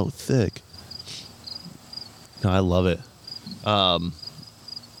 so thick. No, I love it.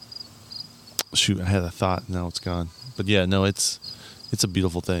 Shoot, I had a thought, now it's gone. But yeah, no, it's a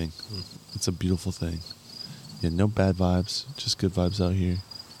beautiful thing. It's a beautiful thing. Yeah, no bad vibes, just good vibes out here.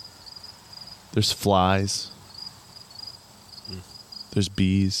 There's flies. There's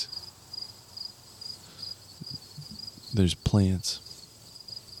bees. There's plants.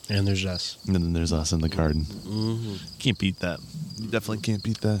 And there's us. And then there's us in the garden. Mm-hmm. Can't beat that. You definitely can't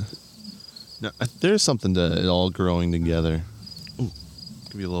beat that. No, there's something to it all growing together. Ooh,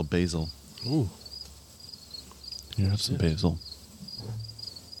 give you a little basil. Ooh. Here, have some basil.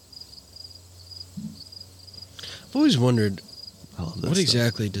 I've always wondered, I love this what stuff.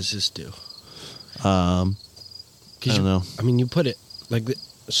 exactly does this do? I don't know. I mean, you put it like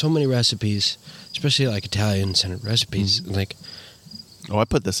so many recipes, especially like Italian-centered recipes. Like, Oh, I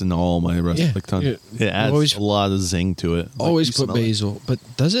put this in all my recipes. Yeah, Like ton. yeah. It adds Always- a lot of zing to it. Like, always you put smell it. basil, but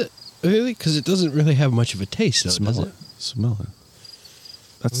does it really? Because it doesn't really have much of a taste, though, Smell does it. it? Smell it.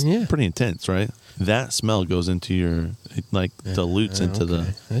 That's Yeah. pretty intense, right? That smell goes into your, it like dilutes into the.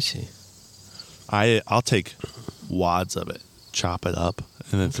 Okay. I see. I'll take wads of it, chop it up,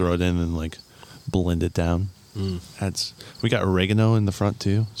 and then throw it in and like blend it down. We got oregano in the front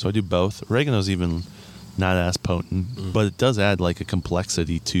too, so I do both. Oregano's even not as potent, but it does add like a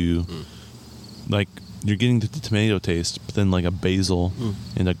complexity to, like you're getting the tomato taste, but then like a basil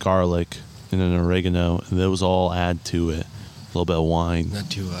and a garlic and an oregano, and those all add to it. A little bit of wine. Not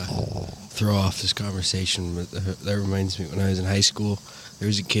to throw off this conversation, but that reminds me, when I was in high school, there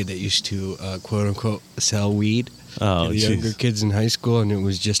was a kid that used to quote unquote sell weed Oh, to the jeez. younger kids in high school, and it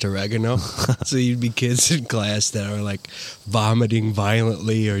was just oregano. So you'd be kids in class that are like vomiting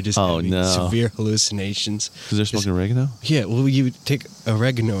violently or just Oh, having no. severe hallucinations. Because they're smoking oregano? Yeah, well, you would take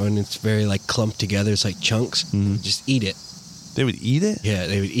oregano and it's very like clumped together. It's like chunks. Mhm. Just eat it. They would eat it? Yeah,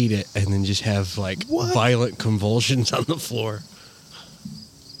 they would eat it and then just have like What? violent convulsions on the floor.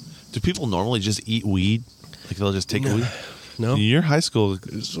 Do people normally just eat weed? Like they'll just take weed? No, Your high school,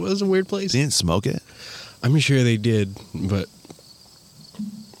 it was a weird place. they didn't smoke it? I'm sure they did, but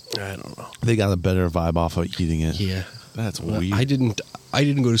I don't know. They got a better vibe off of eating it. Yeah, That's Well, weird. I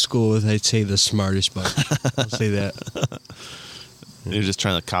didn't go to school with, I'd say, the smartest bunch. I'll say that. They're just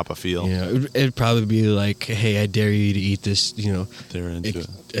trying to cop a feel. Yeah, it'd probably be like, "Hey, I dare you to eat this." They're into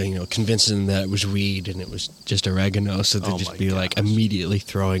it. Convincing them that it was weed and it was just oregano, so they'd Oh just my be like gosh. immediately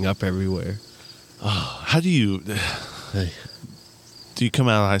throwing up everywhere. How do you come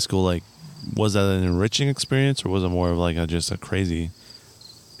out of high school like? Was that an enriching experience, or was it more of like just a crazy?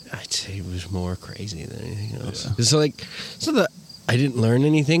 I'd say it was more crazy than anything else. Yeah. It's like, so that I didn't learn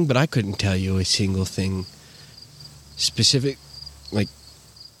anything, but I couldn't tell you a single thing specific. Like,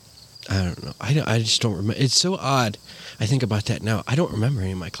 I don't know. I just don't remember. It's so odd. I think about that now. I don't remember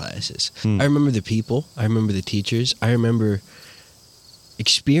any of my classes. I remember the people. I remember the teachers. I remember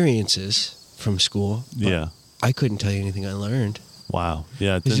experiences from school. but Yeah. I couldn't tell you anything I learned. Wow.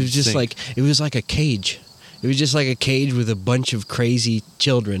 Yeah. It was just like, it was like a cage. It was just like a cage with a bunch of crazy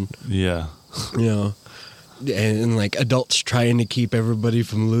children, Yeah. and like adults trying to keep everybody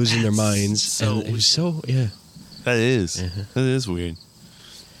from losing their minds. so And it was so, yeah. That is. Uh-huh. That is weird.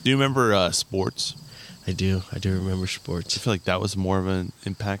 Do you remember sports? I do remember I sports. feel like that was more of an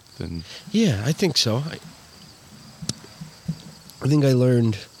impact than. Yeah, I think so. I think I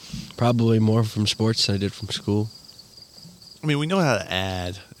learned probably more from sports than I did from school. I mean, we know how to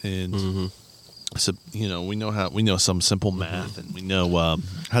add, and so we know some simple math, and we know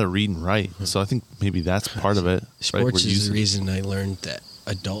how to read and write. So I think maybe that's part of it. right? Sports We're is the using- reason I learned that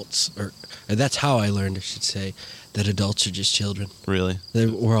adults, or that's how I learned, I should say, that adults are just children. Really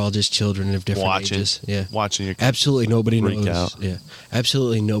We're all just children of different ages. Yeah. watching your Absolutely nobody freak knows. out. Yeah.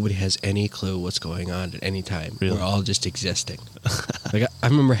 Absolutely nobody has any clue what's going on at any time. Really? We're all just existing. Like I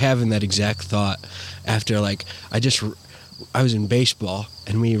remember having that exact thought after I was in baseball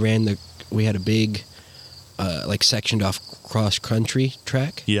and we had a big sectioned off cross country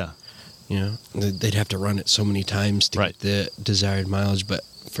track. Yeah. They'd have to run it so many times to Right. get the desired mileage, but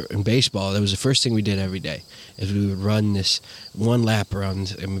in baseball, that was the first thing we did every day. Is we would run this one lap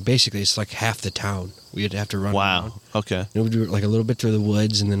around. I mean, basically, it's like half the town. We'd have to run. around. Wow. Okay. And we'd do like a little bit through the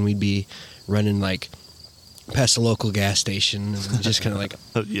woods, and then we'd be running like past the local gas station, and just kind of like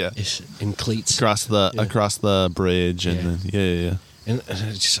Yeah. in cleats. Across the bridge, and Yeah. then yeah. And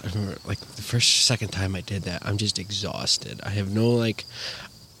I remember like the second time I did that, I'm just exhausted. I have no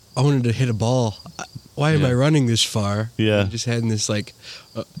I wanted to hit a ball. Why am Yeah. I running this far? Yeah. I just had this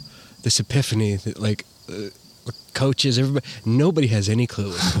this epiphany that coaches, everybody, nobody has any clue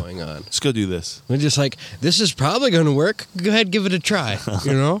what's going on. Let's go do this. We're just like, this is probably going to work. Go ahead, give it a try.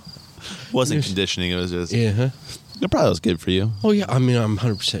 Wasn't Yes. conditioning. It was just. Yeah. Huh? It probably was good for you. Oh yeah. I mean, I'm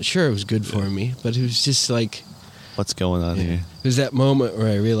 100% sure it was good for me, but it was just like, What's going on here? it was that moment where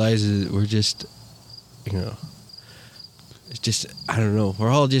I realized that we're just, it's just, I don't know. We're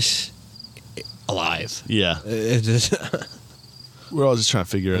all just alive. Yeah. It just- We're all just trying to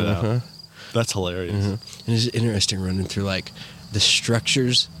figure it Uh-huh. out. That's hilarious. And it's interesting running through the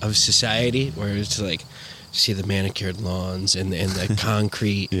structures of society, where it's see the manicured lawns and the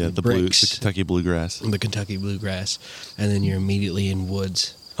concrete Yeah, the bricks, Kentucky bluegrass. and the Kentucky bluegrass, and then you're immediately in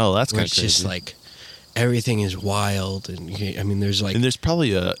woods. Oh, that's Where kind of it's crazy. just everything is wild, and I mean, there's like And there's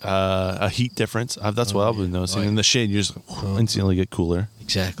probably a heat difference. That's what I've been noticing. Oh, yeah. In the shade, you just instantly get cooler.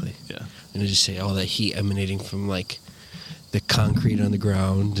 exactly. Yeah. And I just say all that heat emanating from like the concrete on the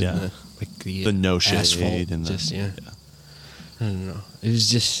ground, Yeah. and the The no shade asphalt, and the- just I don't know. It was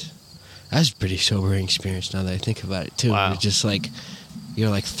just that was a pretty sobering experience. Now that I think about it too, Wow. it's just like you're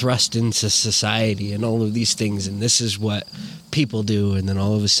like thrust into society and all of these things, and this is what people do, and then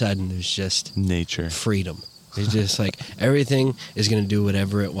all of a sudden there's just Nature. freedom. It's just like everything is going to do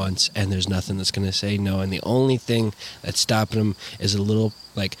whatever it wants, and there's nothing that's going to say no. And the only thing that's stopping them is a little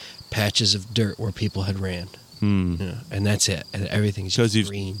like patches of dirt where people had ran, Hmm. you know, and that's it. And everything's Because just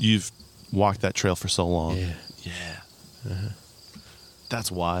green. you've walked that trail for so long. Yeah, Yeah. That's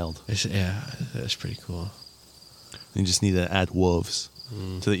wild. that's pretty cool. You just need to add wolves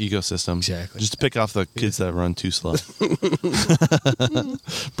to the ecosystem. Exactly. Just to pick off the kids that run too slow.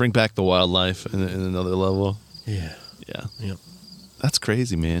 Bring back the wildlife in another level. Yeah, Yeah. yep. That's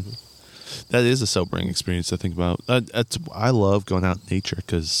crazy, man. That is a sobering experience to think about. I love going out in nature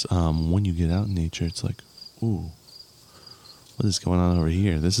because when you get out in nature, it's like, ooh, what is going on over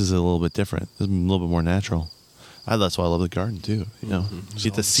here? This is a little bit different. This is a little bit more natural. That's why I love the garden too. You know, There's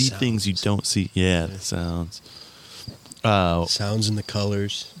you get all to the see things you sounds. don't see. Yeah, the sounds. Sounds and the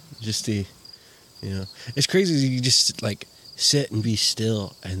colors, just the, you know, it's crazy. You just like sit and be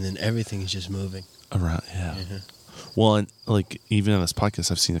still, and then everything is just moving. Around, yeah. Mhm. Well, and like even on this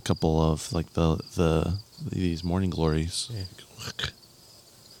podcast, I've seen a couple of like these morning glories. Yeah.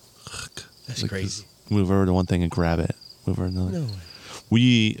 That's Like, crazy. just move over to one thing and grab it. Move over to another. No way.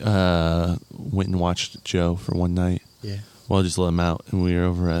 We went and watched Joe for one night. Yeah. Well, just let him out, and we were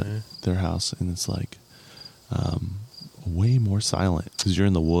over at Yeah. their house, and it's like way more silent because you're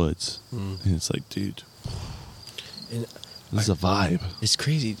in the woods, and it's like, dude, And this is a vibe. it's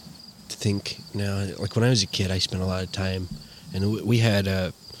crazy to think now. Like when I was a kid, I spent a lot of time, and we had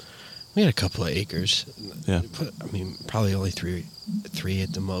a couple of acres. Yeah. I mean, probably only three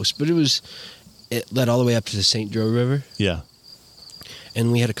at the most, but it led all the way up to the St. Joe River, Yeah,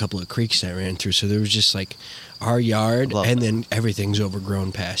 and we had a couple of creeks that ran through. So there was just like our yard, Love and that. then everything's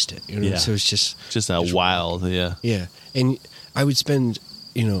overgrown past it. You know, Yeah. so it's just just wild. Yeah, yeah. And I would spend,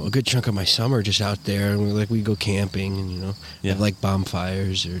 you know, a good chunk of my summer just out there, and we'd go camping, and you know, Yeah. have like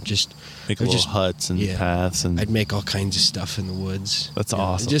bonfires or just make or little just- huts and yeah. paths, and I'd make all kinds of stuff in the woods. That's you know,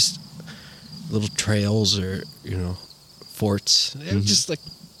 awesome. Just little trails or, you know, forts. It was just like,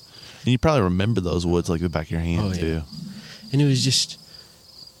 and you probably remember those woods like the back of your hand Oh, yeah. too. and it was just,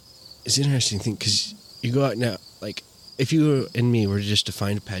 it's an interesting thing because you go out now, like, if you and me were just to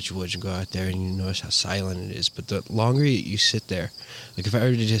find a patch of woods and go out there and you notice how silent it is, but the longer you sit there, like if I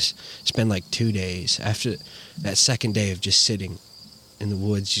were to just spend like 2 days after that second day of just sitting in the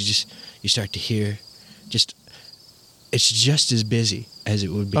woods, you start to hear it's just as busy as it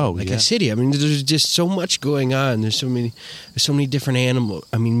would be Oh, like yeah. a city. I mean, there's just so much going on. There's so many different animals.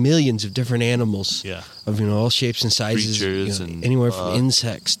 I mean, millions of different animals Yeah, of, you know, all shapes and sizes, Creatures you know, and anywhere from bugs.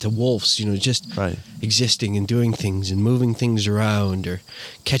 insects to wolves, you know, just right. existing and doing things and moving things around or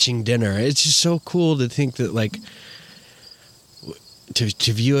catching dinner. It's just so cool to think that, like,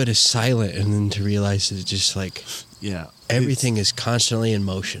 to view it as silent and then to realize that it's just like Yeah, everything is constantly in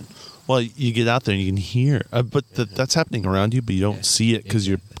motion. Well, you get out there and you can hear, but that's happening around you, but you don't Yeah, see it because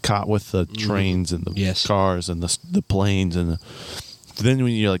you're caught with the trains and the Yes. cars and the planes and then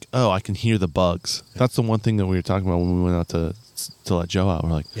when you're like, oh, I can hear the bugs. That's the one thing that we were talking about when we went out to let Joe out.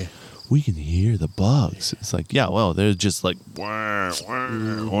 We're like, Yeah. we can hear the bugs. It's like, yeah, well, they're just like, wah,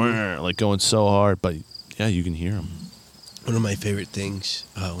 wah, wah, like going so hard, but yeah, you can hear them. One of my favorite things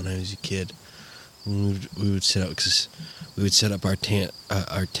when I was a kid, when we would set up because we would set up our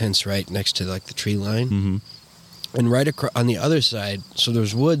tents right next to like the tree line, Mm-hmm. and right on the other side. So there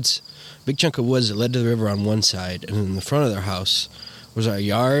was woods, big chunk of woods that led to the river on one side, and in the front of their house was our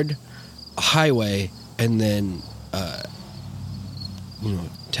yard, a highway, and then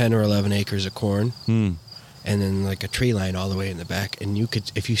 10 or 11 acres of corn, Mm. and then like a tree line all the way in the back. And you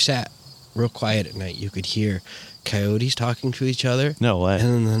could, if you sat real quiet at night, you could hear coyotes talking to each other. No way.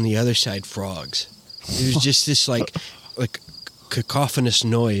 And then on the other side, frogs. It was just this like cacophonous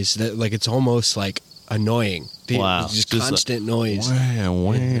noise that like it's almost like annoying. Wow. Just Just constant noise. Wah,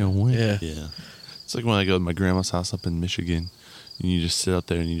 wah, wah. Yeah. Yeah. It's like when I go to my grandma's house up in Michigan, and you just sit out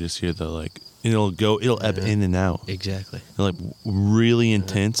there and you just hear the like, it'll ebb Yeah. in and out. Exactly. They're like really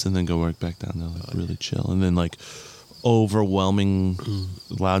intense and then go right back down to like really chill, and then like overwhelming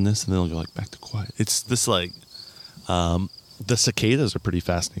loudness, and then they'll go like back to quiet. It's this like the cicadas are pretty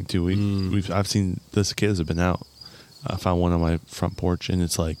fascinating too. I've seen the cicadas have been out. I found one on my front porch, and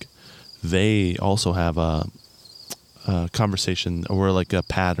it's like they also have a conversation or like a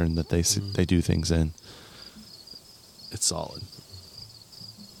pattern that they do things in. It's solid.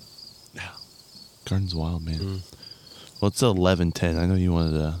 Yeah. Garden's wild, man. Well, it's 11:10. I know you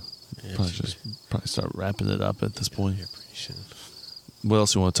wanted to probably start wrapping it up at this point. Yeah, pretty soon. What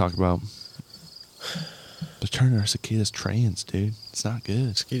else you want to talk about? They're turning our cicadas trains, dude. It's not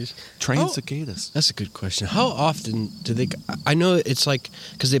good. Cicadas. Train cicadas. That's a good question. How often do they? I know it's like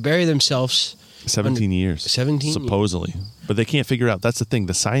because they bury themselves. 17 years. 17 supposedly. But they can't figure it out. That's the thing.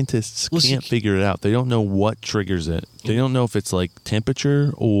 The scientists can't figure it out. They don't know what triggers it. They don't know if it's like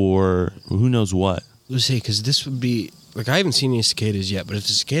temperature or who knows what. Let's say, because this would be, like, I haven't seen any cicadas yet, but if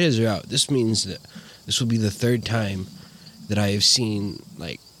the cicadas are out, this means that this will be the third time that I have seen,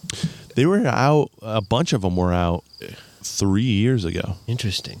 like... They were out, a bunch of them were out 3 years ago.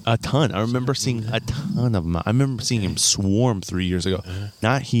 Interesting. A ton. I remember seeing a ton of them. I remember seeing them swarm 3 years ago.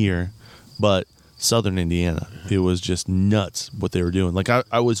 Not here, but southern Indiana. It was just nuts what they were doing. Like,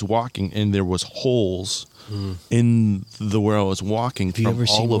 I was walking, and there was holes in where I was walking. Have you ever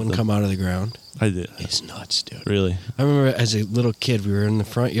seen one come out of the ground? I did. It's nuts, dude. Really? I remember as a little kid, we were in the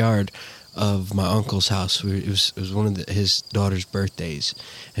front yard of my uncle's house. It was one of his daughter's birthdays,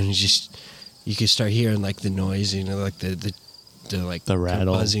 and it just you could start hearing like the noise, you know, like the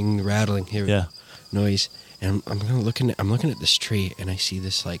rattle, the buzzing, the rattling here, noise. And I'm looking at this tree, and I see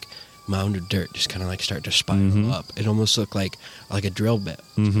this like mound of dirt just kind of like start to spiral up. It almost looked like a drill bit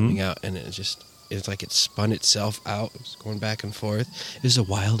coming out, and it's like it spun itself out. It was going back and forth. It was the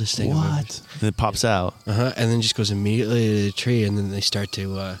wildest thing. What? And it pops out. And then just goes immediately to the tree, and then they start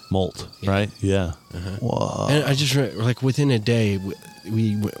to molt, right? Yeah. Whoa. And I just like within a day,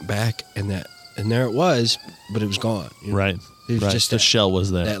 we went back, and there it was, but it was gone. You know? Right. It was just the shell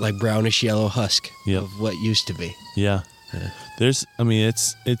was there. That like brownish yellow husk of what used to be. Yeah. There's. I mean,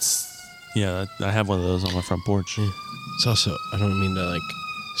 it's. Yeah. I have one of those on my front porch. Yeah. It's also. I don't mean to like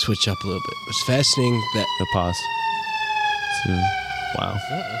switch up a little bit. It's fascinating that the pause. Wow.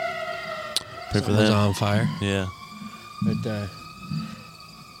 Pray for that. that. On fire. Yeah. But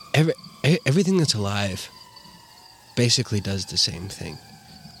everything that's alive basically does the same thing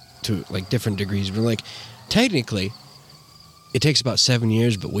to like different degrees. But like technically, it takes about 7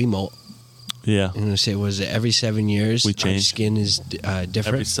 years, but we molt. Yeah. I'm gonna say, was it every 7 years? We change. Our skin is different.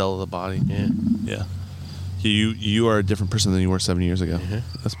 Every cell of the body. Yeah. Yeah. You are a different person than you were 7 years ago.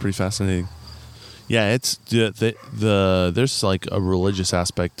 That's pretty fascinating. Yeah, it's there's like a religious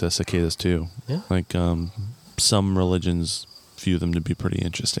aspect to cicadas too. Yeah. Like some religions view them to be pretty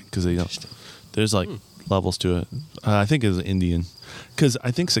interesting because they don't. There's like levels to it. I think it's Indian, because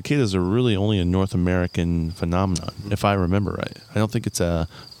I think cicadas are really only a North American phenomenon, if I remember right. I don't think it's a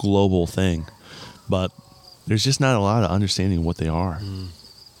global thing, but there's just not a lot of understanding of what they are.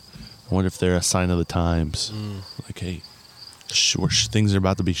 I wonder if they're a sign of the times. Like, hey, things are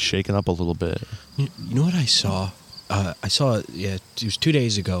about to be shaken up a little bit. You know what I saw? It was 2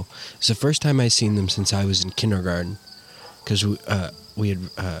 days ago. It's the first time I've seen them since I was in kindergarten. Because we had,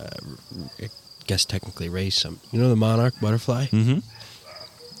 I guess, technically raised some. You know the monarch butterfly? Mm-hmm.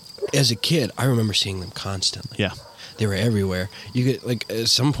 As a kid, I remember seeing them constantly. Yeah. They were everywhere. You could, like, at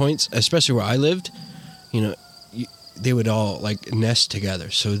some points, especially where I lived, you know, they would all like nest together,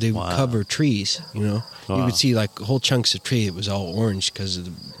 so they would cover trees. You know, you would see like whole chunks of tree. It was all orange because of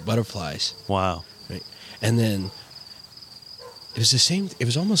the butterflies. Wow! Right, and then it was the same. It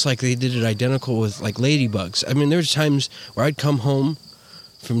was almost like they did it identical with like ladybugs. I mean, there was times where I'd come home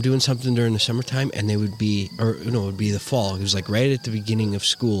from doing something during the summertime, and they would be, or it would be the fall. It was like right at the beginning of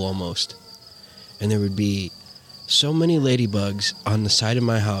school almost, and there would be so many ladybugs on the side of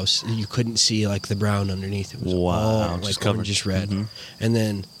my house that you couldn't see like the brown underneath. It was all like covered, just red. And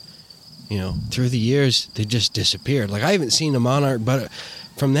then, you know, through the years they just disappeared. Like I haven't seen a monarch, but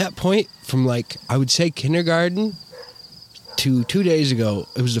from that point, from like I would say kindergarten to 2 days ago,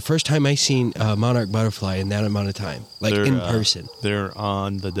 it was the first time I seen a monarch butterfly in that amount of time, like in person. They're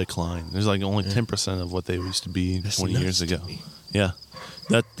on the decline. There's like only 10% of what they used to be 20 years ago. Yeah.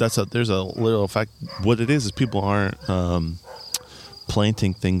 There's a little fact. What it is people aren't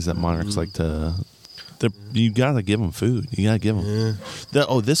planting things that monarchs like to. You gotta give them food. You gotta give them.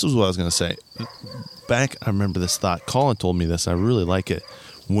 This was what I was gonna say. Back, I remember this thought. Colin told me this. I really like it.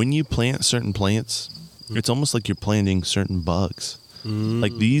 When you plant certain plants, it's almost like you're planting certain bugs.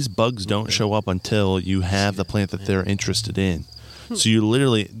 Like these bugs don't show up until you have the plant that they're interested in. So you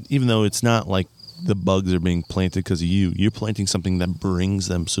literally, even though it's not like the bugs are being planted because of you're planting something that brings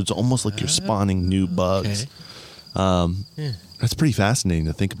them. So it's almost like you're spawning new bugs. That's pretty fascinating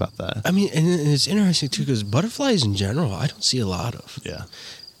to think about that. I mean, and it's interesting too because butterflies in general, I don't see a lot of. Yeah.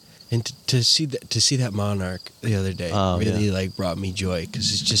 And to see that monarch the other day really like brought me joy,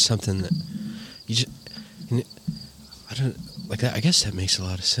 because it's just something that you just, and I don't like that. I guess that makes a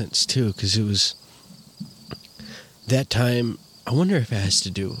lot of sense too, because it was that time. I wonder if it has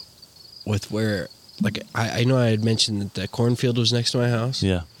to do with where, like, I know I had mentioned that the cornfield was next to my house.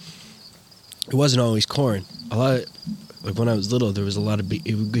 Yeah. It wasn't always corn. A lot of, like, when I was little, there was a lot of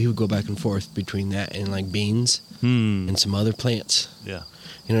he would go back and forth between that and like beans and some other plants. Yeah.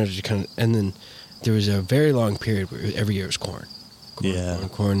 You know, to kind of, and then there was a very long period where every year was corn.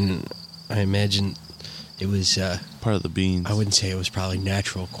 Corn. I imagine it was part of the beans. I wouldn't say it was probably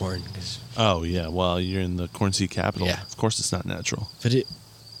natural corn. Oh yeah, well, you're in the corn seed capital. Yeah. Of course, it's not natural. But it,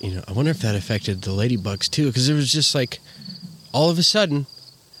 you know, I wonder if that affected the ladybugs too, because it was just like all of a sudden.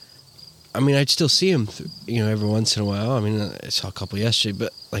 I mean, I'd still see them, you know, every once in a while. I mean, I saw a couple yesterday,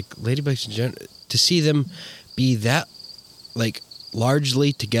 but like ladybugs in general, to see them be that like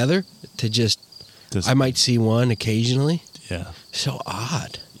largely together, to just I might see one occasionally. Yeah. So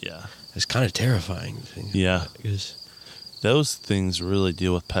odd. Yeah. It's kind of terrifying. Yeah. Because those things really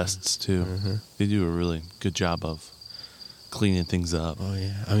deal with pests too. Mm-hmm. They do a really good job of cleaning things up. Oh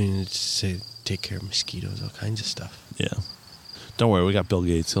yeah. I mean, it's say take care of mosquitoes, all kinds of stuff. Yeah. Don't worry, we got Bill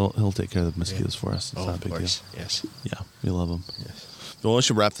Gates. He'll take care of the mosquitoes for us. It's not a big deal. Yes. Yeah, we love him. Yes. Well, we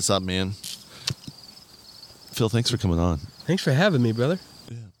should wrap this up, man. Phil, thanks for coming on. Thanks for having me, brother.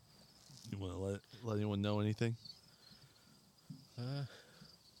 Yeah. You want to let anyone know anything? I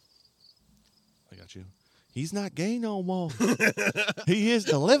got you. He's not gay no more. He is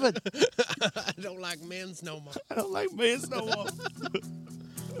delivered. I don't like men's no more. I don't like men's no more.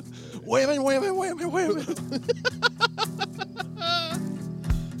 Women.